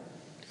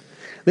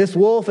 This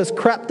wolf has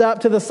crept up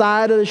to the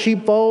side of the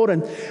sheepfold,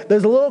 and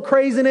there's a little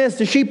craziness.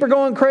 The sheep are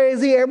going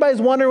crazy. Everybody's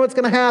wondering what's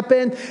going to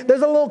happen.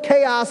 There's a little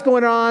chaos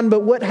going on, but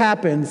what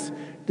happens?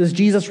 Does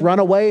Jesus run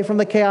away from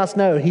the chaos?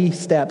 No, he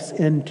steps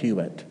into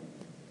it.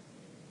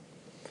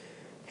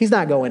 He's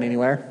not going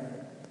anywhere.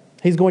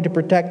 He's going to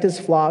protect his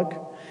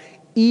flock,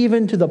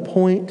 even to the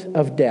point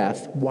of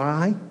death.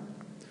 Why?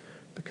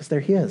 Because they're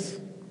his.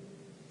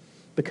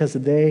 Because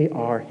they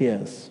are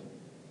his.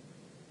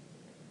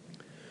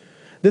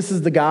 This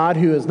is the God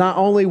who is not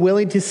only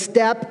willing to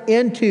step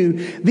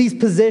into these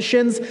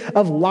positions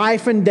of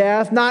life and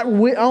death, not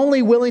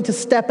only willing to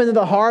step into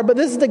the hard, but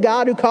this is the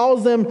God who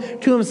calls them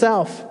to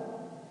himself.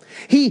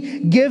 He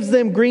gives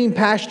them green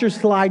pastures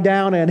to lie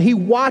down in. He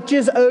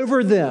watches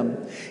over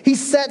them. He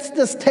sets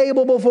this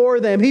table before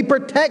them. He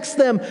protects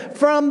them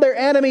from their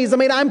enemies.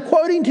 I'm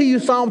quoting to you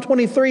Psalm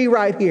 23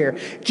 right here.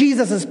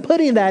 Jesus is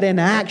putting that in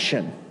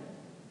action.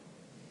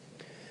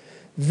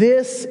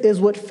 This is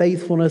what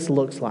faithfulness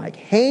looks like,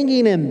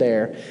 hanging in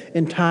there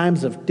in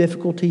times of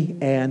difficulty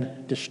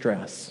and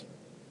distress.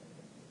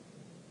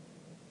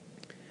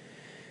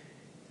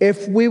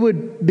 If we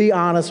would be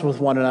honest with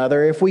one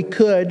another, if we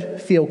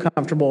could feel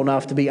comfortable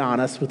enough to be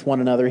honest with one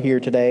another here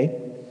today,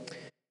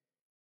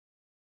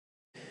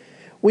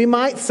 we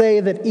might say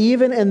that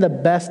even in the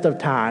best of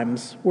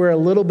times, we're a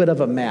little bit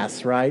of a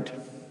mess, right?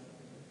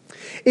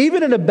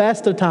 Even in the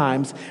best of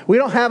times, we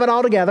don't have it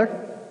all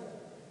together.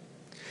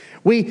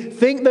 We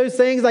think those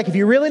things like, if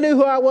you really knew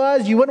who I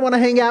was, you wouldn't want to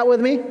hang out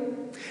with me.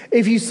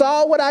 If you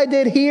saw what I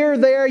did here,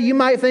 there, you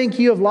might think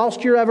you have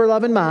lost your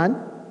ever-loving mind.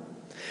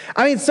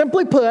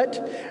 Simply put,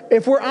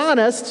 if we're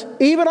honest,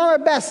 even on our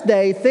best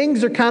day,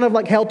 things are kind of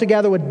like held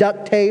together with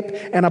duct tape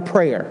and a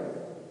prayer.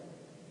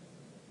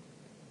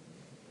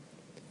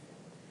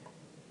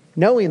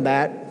 Knowing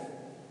that,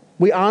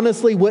 we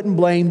honestly wouldn't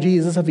blame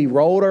Jesus if he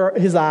rolled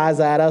his eyes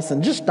at us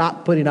and just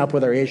stopped putting up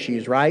with our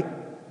issues, right?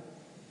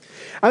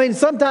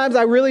 Sometimes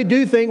I really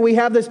do think we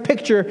have this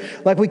picture,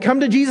 like we come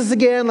to Jesus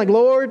again, like,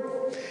 Lord,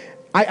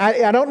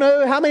 I don't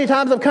know how many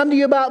times I've come to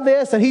you about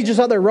this, and he's just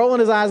out there rolling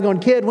his eyes going,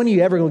 kid, when are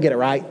you ever going to get it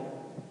right?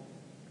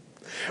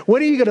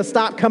 When are you going to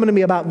stop coming to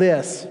me about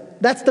this?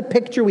 That's the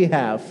picture we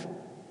have.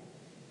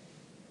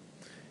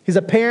 He's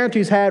a parent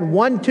who's had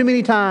one too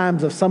many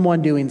times of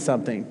someone doing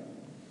something.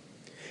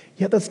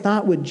 Yet that's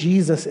not what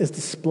Jesus is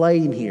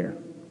displaying here.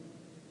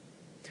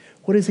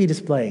 What is he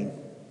displaying?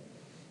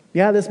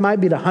 Yeah, this might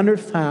be the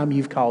 100th time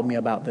you've called me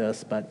about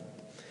this, but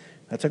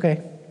that's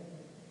okay.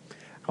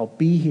 I'll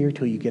be here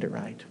till you get it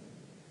right.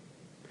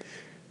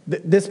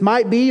 This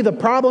might be the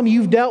problem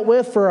you've dealt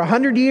with for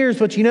 100 years,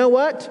 but you know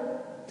what?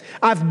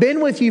 I've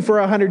been with you for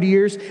 100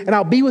 years, and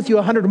I'll be with you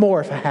 100 more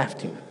if I have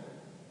to.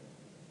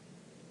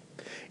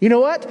 You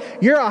know what?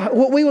 You're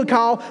what we would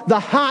call the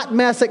hot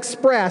mess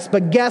express,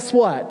 but guess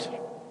what?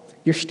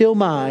 You're still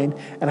mine,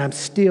 and I'm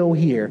still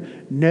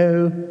here,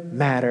 no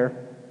matter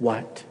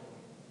what.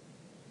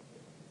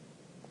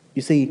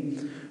 You see,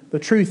 the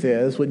truth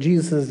is, what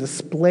Jesus is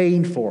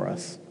displaying for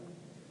us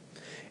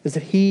is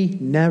that he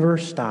never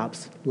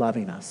stops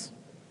loving us.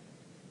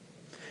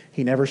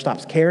 He never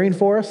stops caring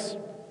for us.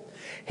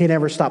 He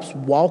never stops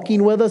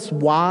walking with us.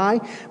 Why?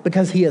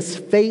 Because he is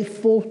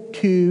faithful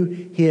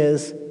to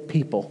his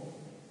people.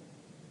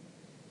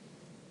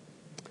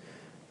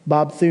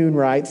 Bob Thune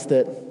writes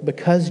that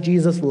because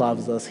Jesus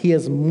loves us, he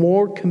is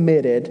more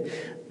committed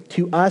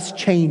to us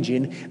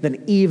changing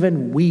than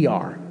even we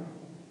are.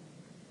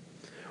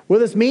 What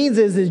this means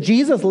is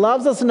Jesus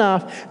loves us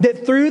enough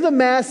that through the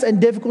mess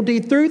and difficulty,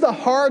 through the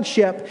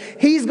hardship,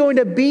 he's going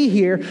to be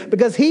here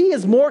because he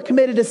is more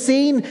committed to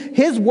seeing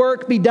his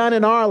work be done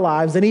in our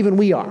lives than even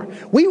we are.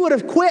 We would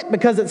have quit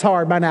because it's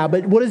hard by now,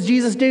 but what does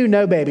Jesus do?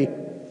 No, baby.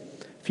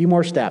 A few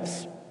more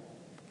steps,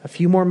 a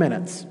few more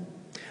minutes,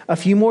 a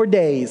few more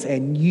days,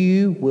 and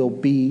you will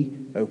be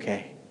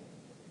okay.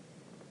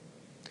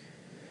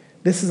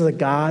 This is a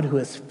God who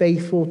is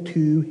faithful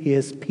to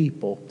his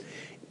people,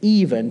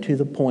 even to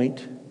the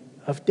point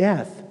of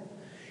death.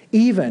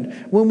 Even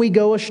when we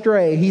go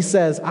astray, he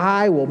says,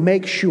 I will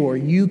make sure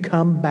you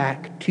come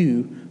back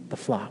to the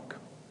flock.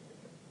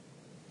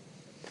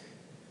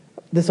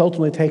 This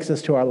ultimately takes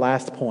us to our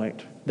last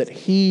point, that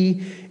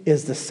he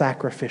is the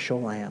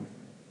sacrificial lamb.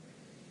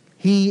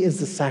 He is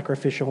the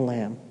sacrificial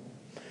lamb.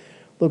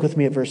 Look with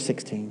me at verse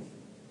 16.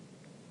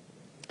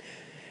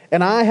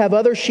 And I have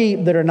other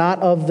sheep that are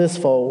not of this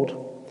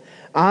fold.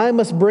 I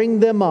must bring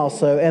them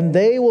also, and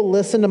they will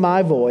listen to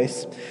my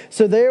voice.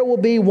 So there will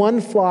be one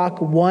flock,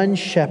 one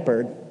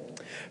shepherd.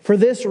 For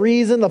this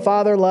reason the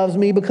Father loves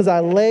me, because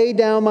I lay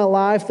down my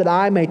life that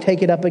I may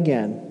take it up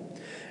again.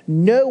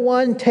 No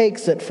one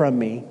takes it from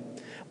me,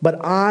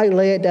 but I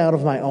lay it down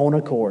of my own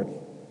accord.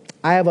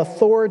 I have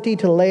authority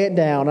to lay it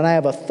down, and I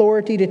have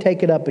authority to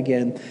take it up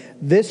again.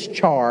 This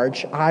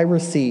charge I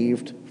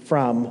received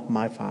from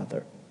my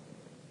Father.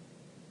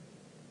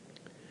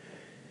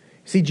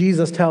 See,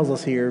 Jesus tells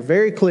us here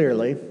very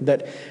clearly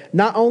that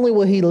not only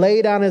will he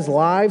lay down his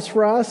life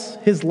for us,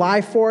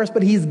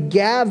 but he's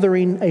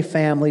gathering a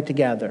family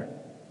together.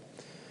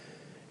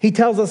 He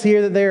tells us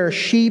here that there are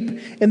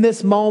sheep in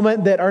this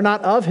moment that are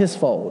not of his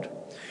fold.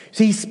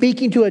 See, he's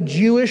speaking to a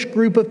Jewish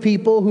group of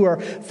people who are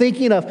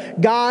thinking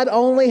of God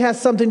only has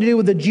something to do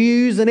with the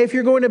Jews, and if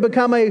you're going to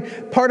become a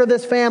part of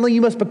this family, you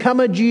must become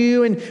a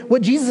Jew. And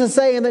what Jesus is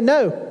saying that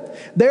no,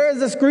 there is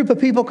this group of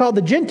people called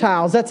the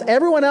Gentiles. That's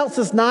everyone else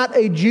is not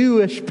a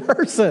Jewish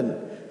person.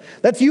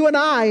 That's you and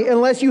I,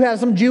 unless you have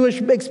some Jewish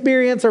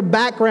experience or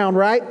background,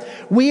 right?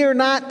 We are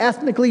not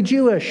ethnically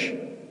Jewish.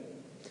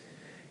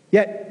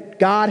 Yet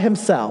God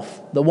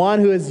himself, the one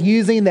who is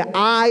using the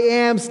I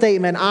am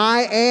statement,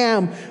 I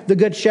am the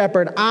good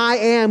shepherd, I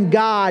am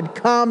God,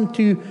 come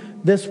to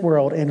this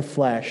world in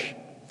flesh.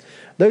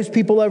 Those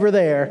people over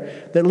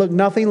there that look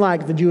nothing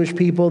like the Jewish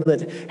people,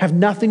 that have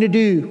nothing to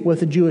do with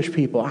the Jewish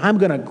people, I'm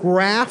going to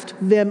graft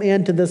them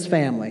into this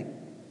family.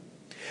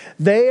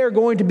 They are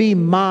going to be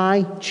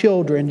my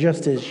children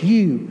just as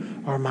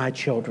you are my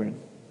children.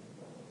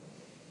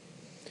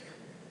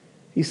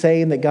 He's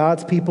saying that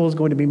God's people is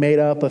going to be made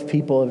up of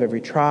people of every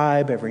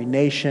tribe, every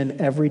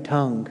nation, every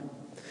tongue.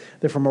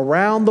 That from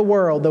around the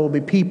world there will be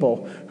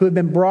people who have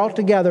been brought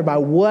together by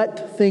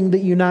what thing that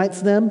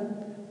unites them?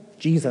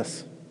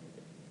 Jesus.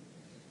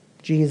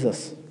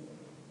 Jesus.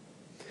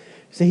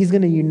 So he's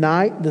going to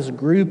unite this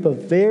group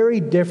of very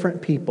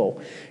different people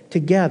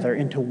together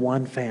into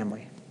one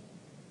family.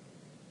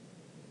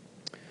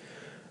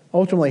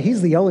 Ultimately,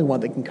 he's the only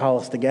one that can call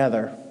us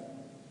together.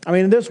 I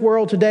mean, in this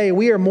world today,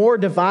 we are more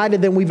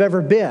divided than we've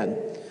ever been.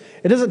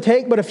 It doesn't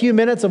take but a few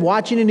minutes of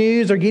watching the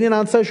news or getting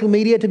on social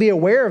media to be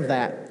aware of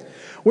that.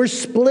 We're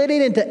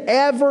splitting into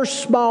ever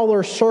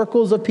smaller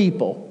circles of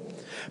people.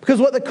 Because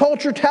what the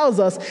culture tells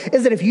us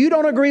is that if you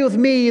don't agree with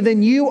me,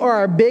 then you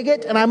are a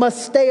bigot and I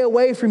must stay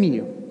away from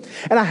you.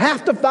 And I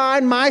have to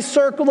find my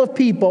circle of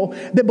people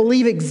that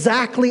believe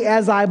exactly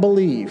as I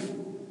believe.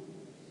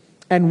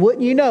 And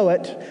wouldn't you know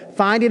it,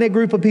 finding a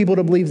group of people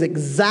that believes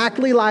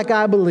exactly like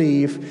I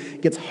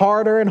believe gets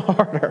harder and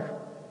harder.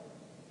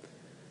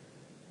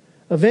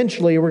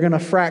 Eventually, we're going to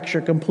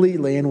fracture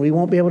completely and we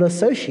won't be able to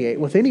associate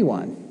with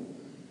anyone.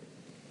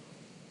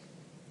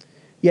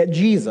 Yet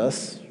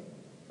Jesus,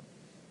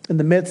 in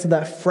the midst of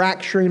that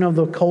fracturing of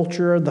the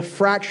culture, the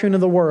fracturing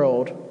of the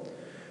world,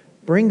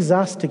 brings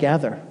us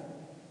together.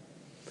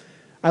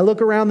 I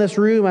look around this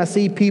room, I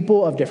see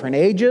people of different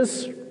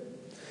ages,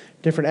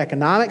 different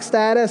economic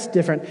status,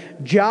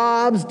 different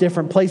jobs,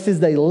 different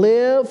places they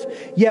live,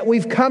 yet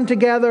we've come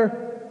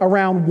together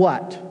around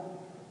what?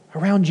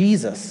 Around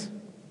Jesus.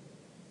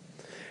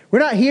 We're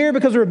not here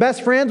because we're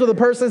best friends with the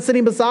person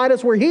sitting beside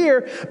us. We're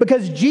here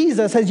because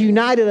Jesus has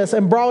united us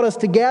and brought us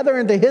together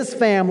into his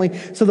family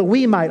so that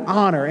we might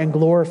honor and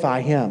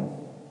glorify him.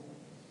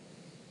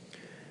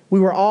 We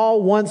were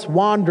all once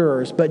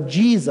wanderers, but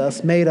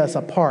Jesus made us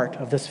a part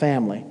of this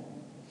family.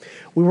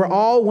 We were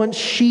all once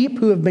sheep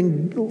who have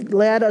been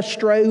led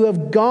astray, who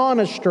have gone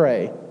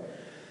astray,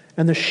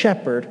 and the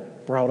shepherd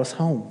brought us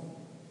home.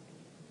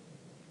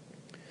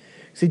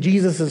 See,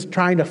 Jesus is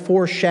trying to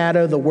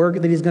foreshadow the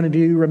work that he's going to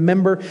do.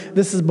 Remember,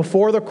 this is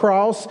before the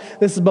cross.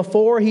 This is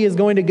before he is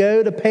going to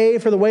go to pay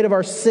for the weight of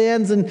our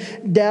sins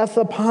and death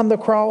upon the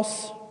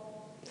cross.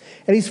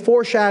 And he's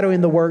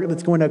foreshadowing the work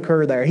that's going to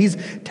occur there. He's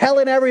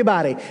telling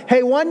everybody,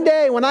 hey, one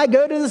day when I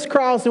go to this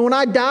cross and when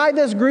I die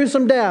this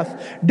gruesome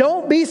death,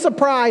 don't be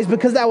surprised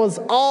because that was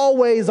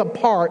always a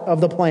part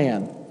of the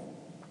plan.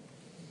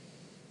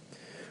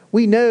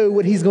 We know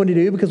what he's going to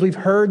do because we've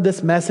heard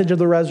this message of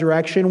the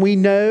resurrection. We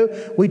know,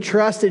 we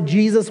trust that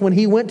Jesus, when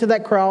he went to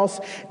that cross,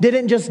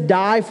 didn't just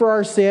die for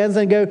our sins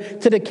and go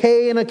to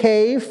decay in a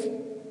cave.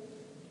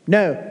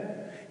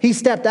 No, he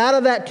stepped out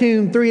of that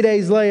tomb 3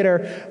 days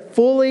later,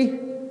 fully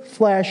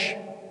flesh,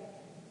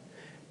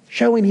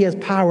 showing he has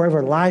power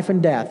over life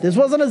and death. This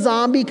wasn't a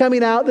zombie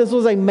coming out. This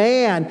was a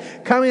man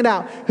coming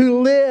out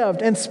who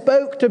lived and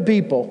spoke to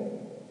people.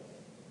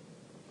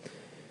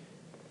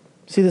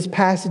 See, this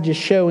passage is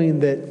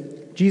showing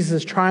that Jesus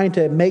is trying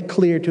to make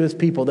clear to his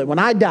people that when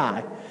I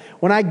die,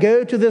 when I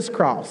go to this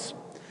cross,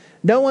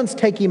 no one's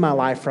taking my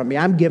life from me.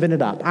 I'm giving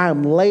it up. I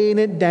am laying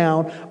it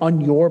down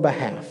on your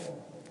behalf.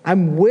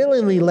 I'm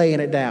willingly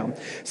laying it down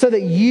so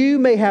that you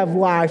may have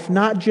life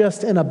not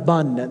just in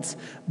abundance,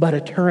 but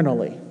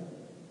eternally.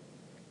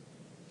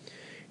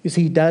 You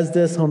see, he does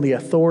this on the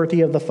authority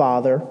of the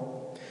Father,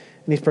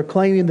 and he's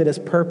proclaiming that his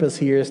purpose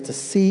here is to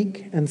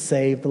seek and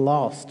save the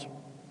lost.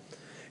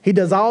 He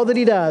does all that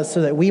he does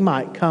so that we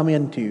might come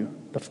into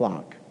the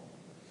flock.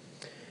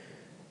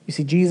 You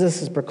see,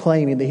 Jesus is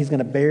proclaiming that he's going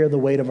to bear the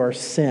weight of our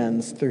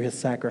sins through his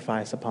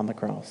sacrifice upon the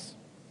cross.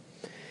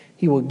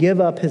 He will give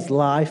up his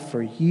life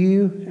for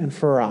you and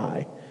for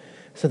I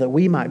so that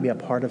we might be a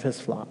part of his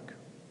flock.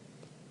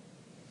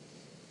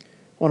 I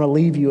want to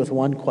leave you with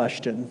one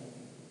question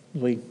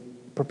as we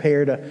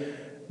prepare to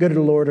go to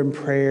the Lord in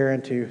prayer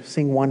and to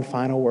sing one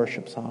final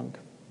worship song.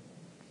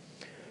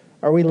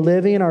 Are we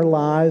living our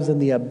lives in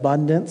the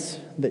abundance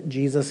that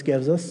Jesus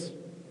gives us?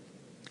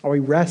 Are we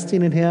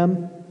resting in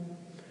him?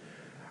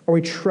 Are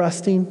we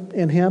trusting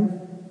in him?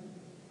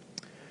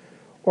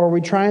 Or are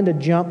we trying to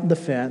jump the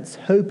fence,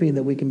 hoping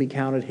that we can be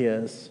counted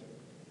his?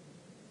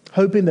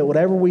 Hoping that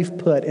whatever we've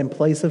put in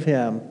place of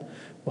him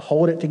will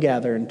hold it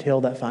together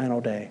until that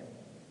final day.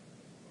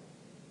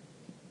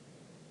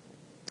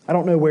 I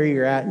don't know where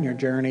you're at in your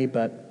journey,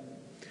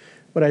 but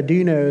what I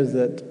do know is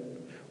that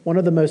one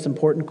of the most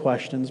important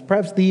questions,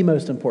 perhaps the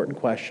most important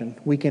question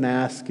we can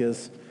ask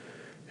is,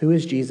 who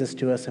is Jesus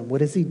to us and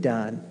what has he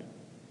done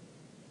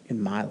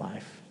in my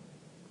life?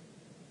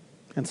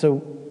 And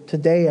so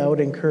today I would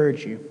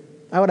encourage you,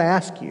 I would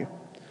ask you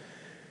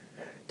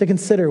to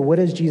consider what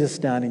has Jesus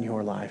done in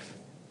your life?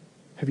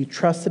 Have you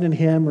trusted in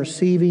him,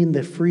 receiving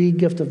the free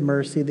gift of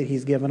mercy that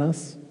he's given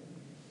us?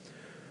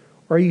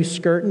 Or are you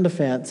skirting the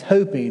fence,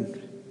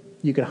 hoping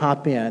you can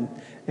hop in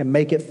and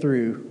make it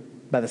through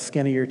by the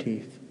skin of your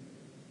teeth?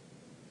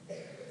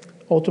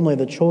 Ultimately,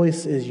 the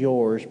choice is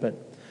yours, but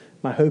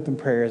my hope and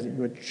prayer is that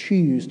you would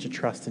choose to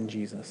trust in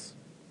Jesus.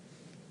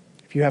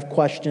 If you have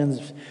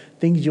questions,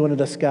 things you want to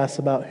discuss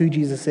about who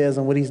Jesus is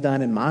and what he's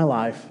done in my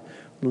life,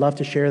 I'd love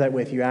to share that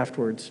with you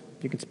afterwards.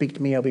 You can speak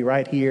to me. I'll be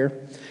right here.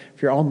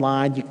 If you're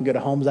online, you can go to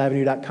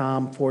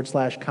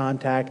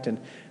homesavenue.com/contact, and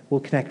we'll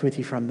connect with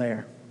you from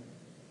there.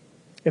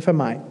 If I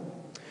might,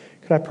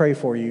 could I pray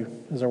for you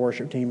as our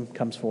worship team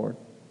comes forward?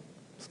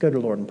 Let's go to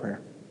the Lord in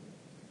prayer.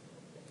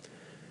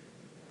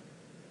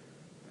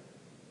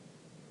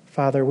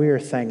 Father, we are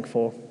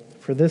thankful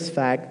for this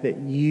fact that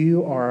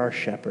you are our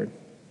shepherd.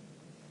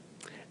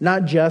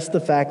 Not just the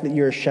fact that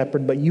you're a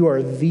shepherd, but you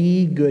are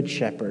the good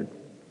shepherd.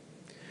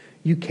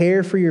 You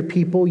care for your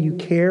people. You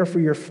care for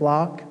your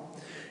flock.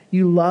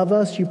 You love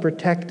us. You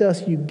protect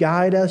us. You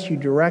guide us. You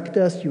direct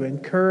us. You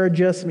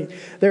encourage us. I mean,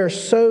 there are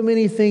so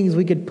many things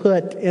we could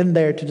put in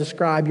there to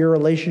describe your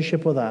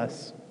relationship with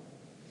us.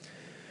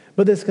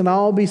 But this can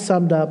all be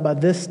summed up by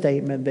this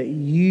statement that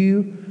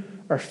you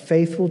are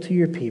faithful to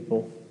your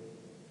people.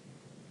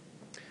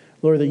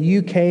 Lord, that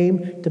you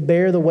came to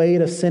bear the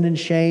weight of sin and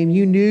shame.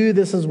 You knew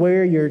this is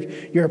where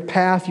your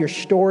path, your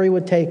story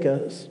would take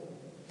us.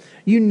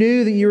 You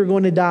knew that you were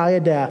going to die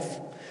a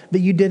death that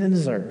you didn't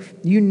deserve.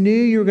 You knew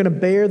you were going to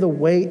bear the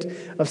weight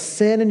of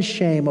sin and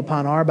shame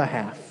upon our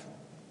behalf.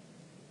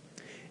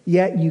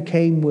 Yet you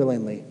came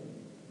willingly.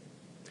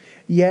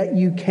 Yet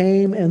you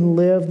came and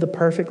lived the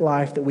perfect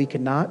life that we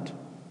could not.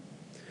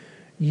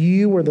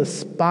 You were the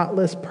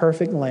spotless,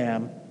 perfect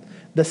lamb,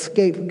 the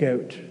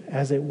scapegoat,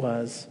 as it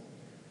was,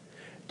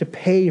 to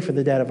pay for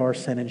the debt of our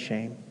sin and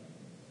shame.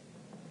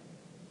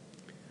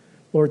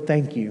 Lord,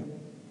 thank you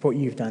for what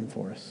you've done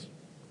for us.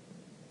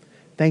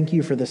 Thank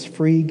you for this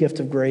free gift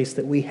of grace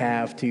that we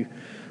have to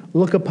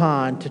look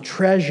upon, to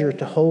treasure,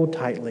 to hold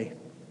tightly.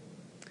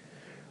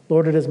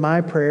 Lord, it is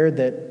my prayer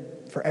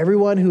that for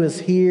everyone who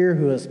is here,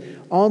 who is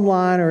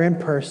online or in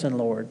person,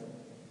 Lord,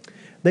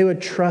 they would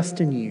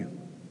trust in you.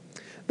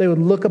 They would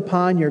look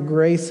upon your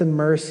grace and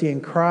mercy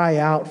and cry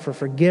out for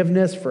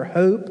forgiveness, for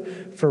hope,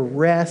 for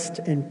rest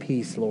and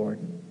peace, Lord.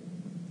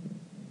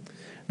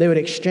 They would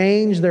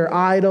exchange their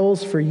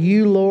idols for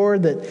you,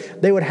 Lord,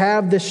 that they would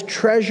have this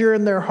treasure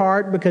in their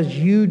heart because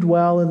you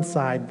dwell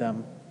inside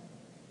them.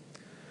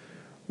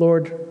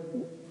 Lord,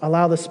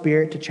 allow the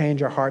Spirit to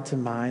change our hearts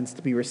and minds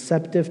to be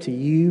receptive to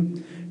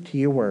you, to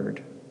your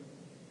word.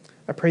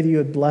 I pray that you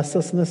would bless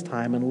us in this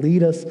time and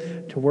lead us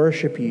to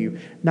worship you,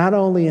 not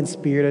only in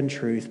spirit and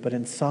truth, but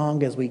in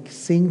song as we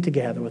sing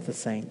together with the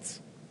saints.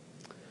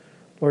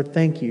 Lord,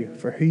 thank you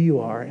for who you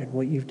are and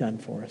what you've done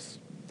for us.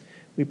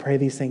 We pray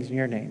these things in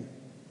your name.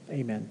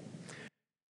 Amen.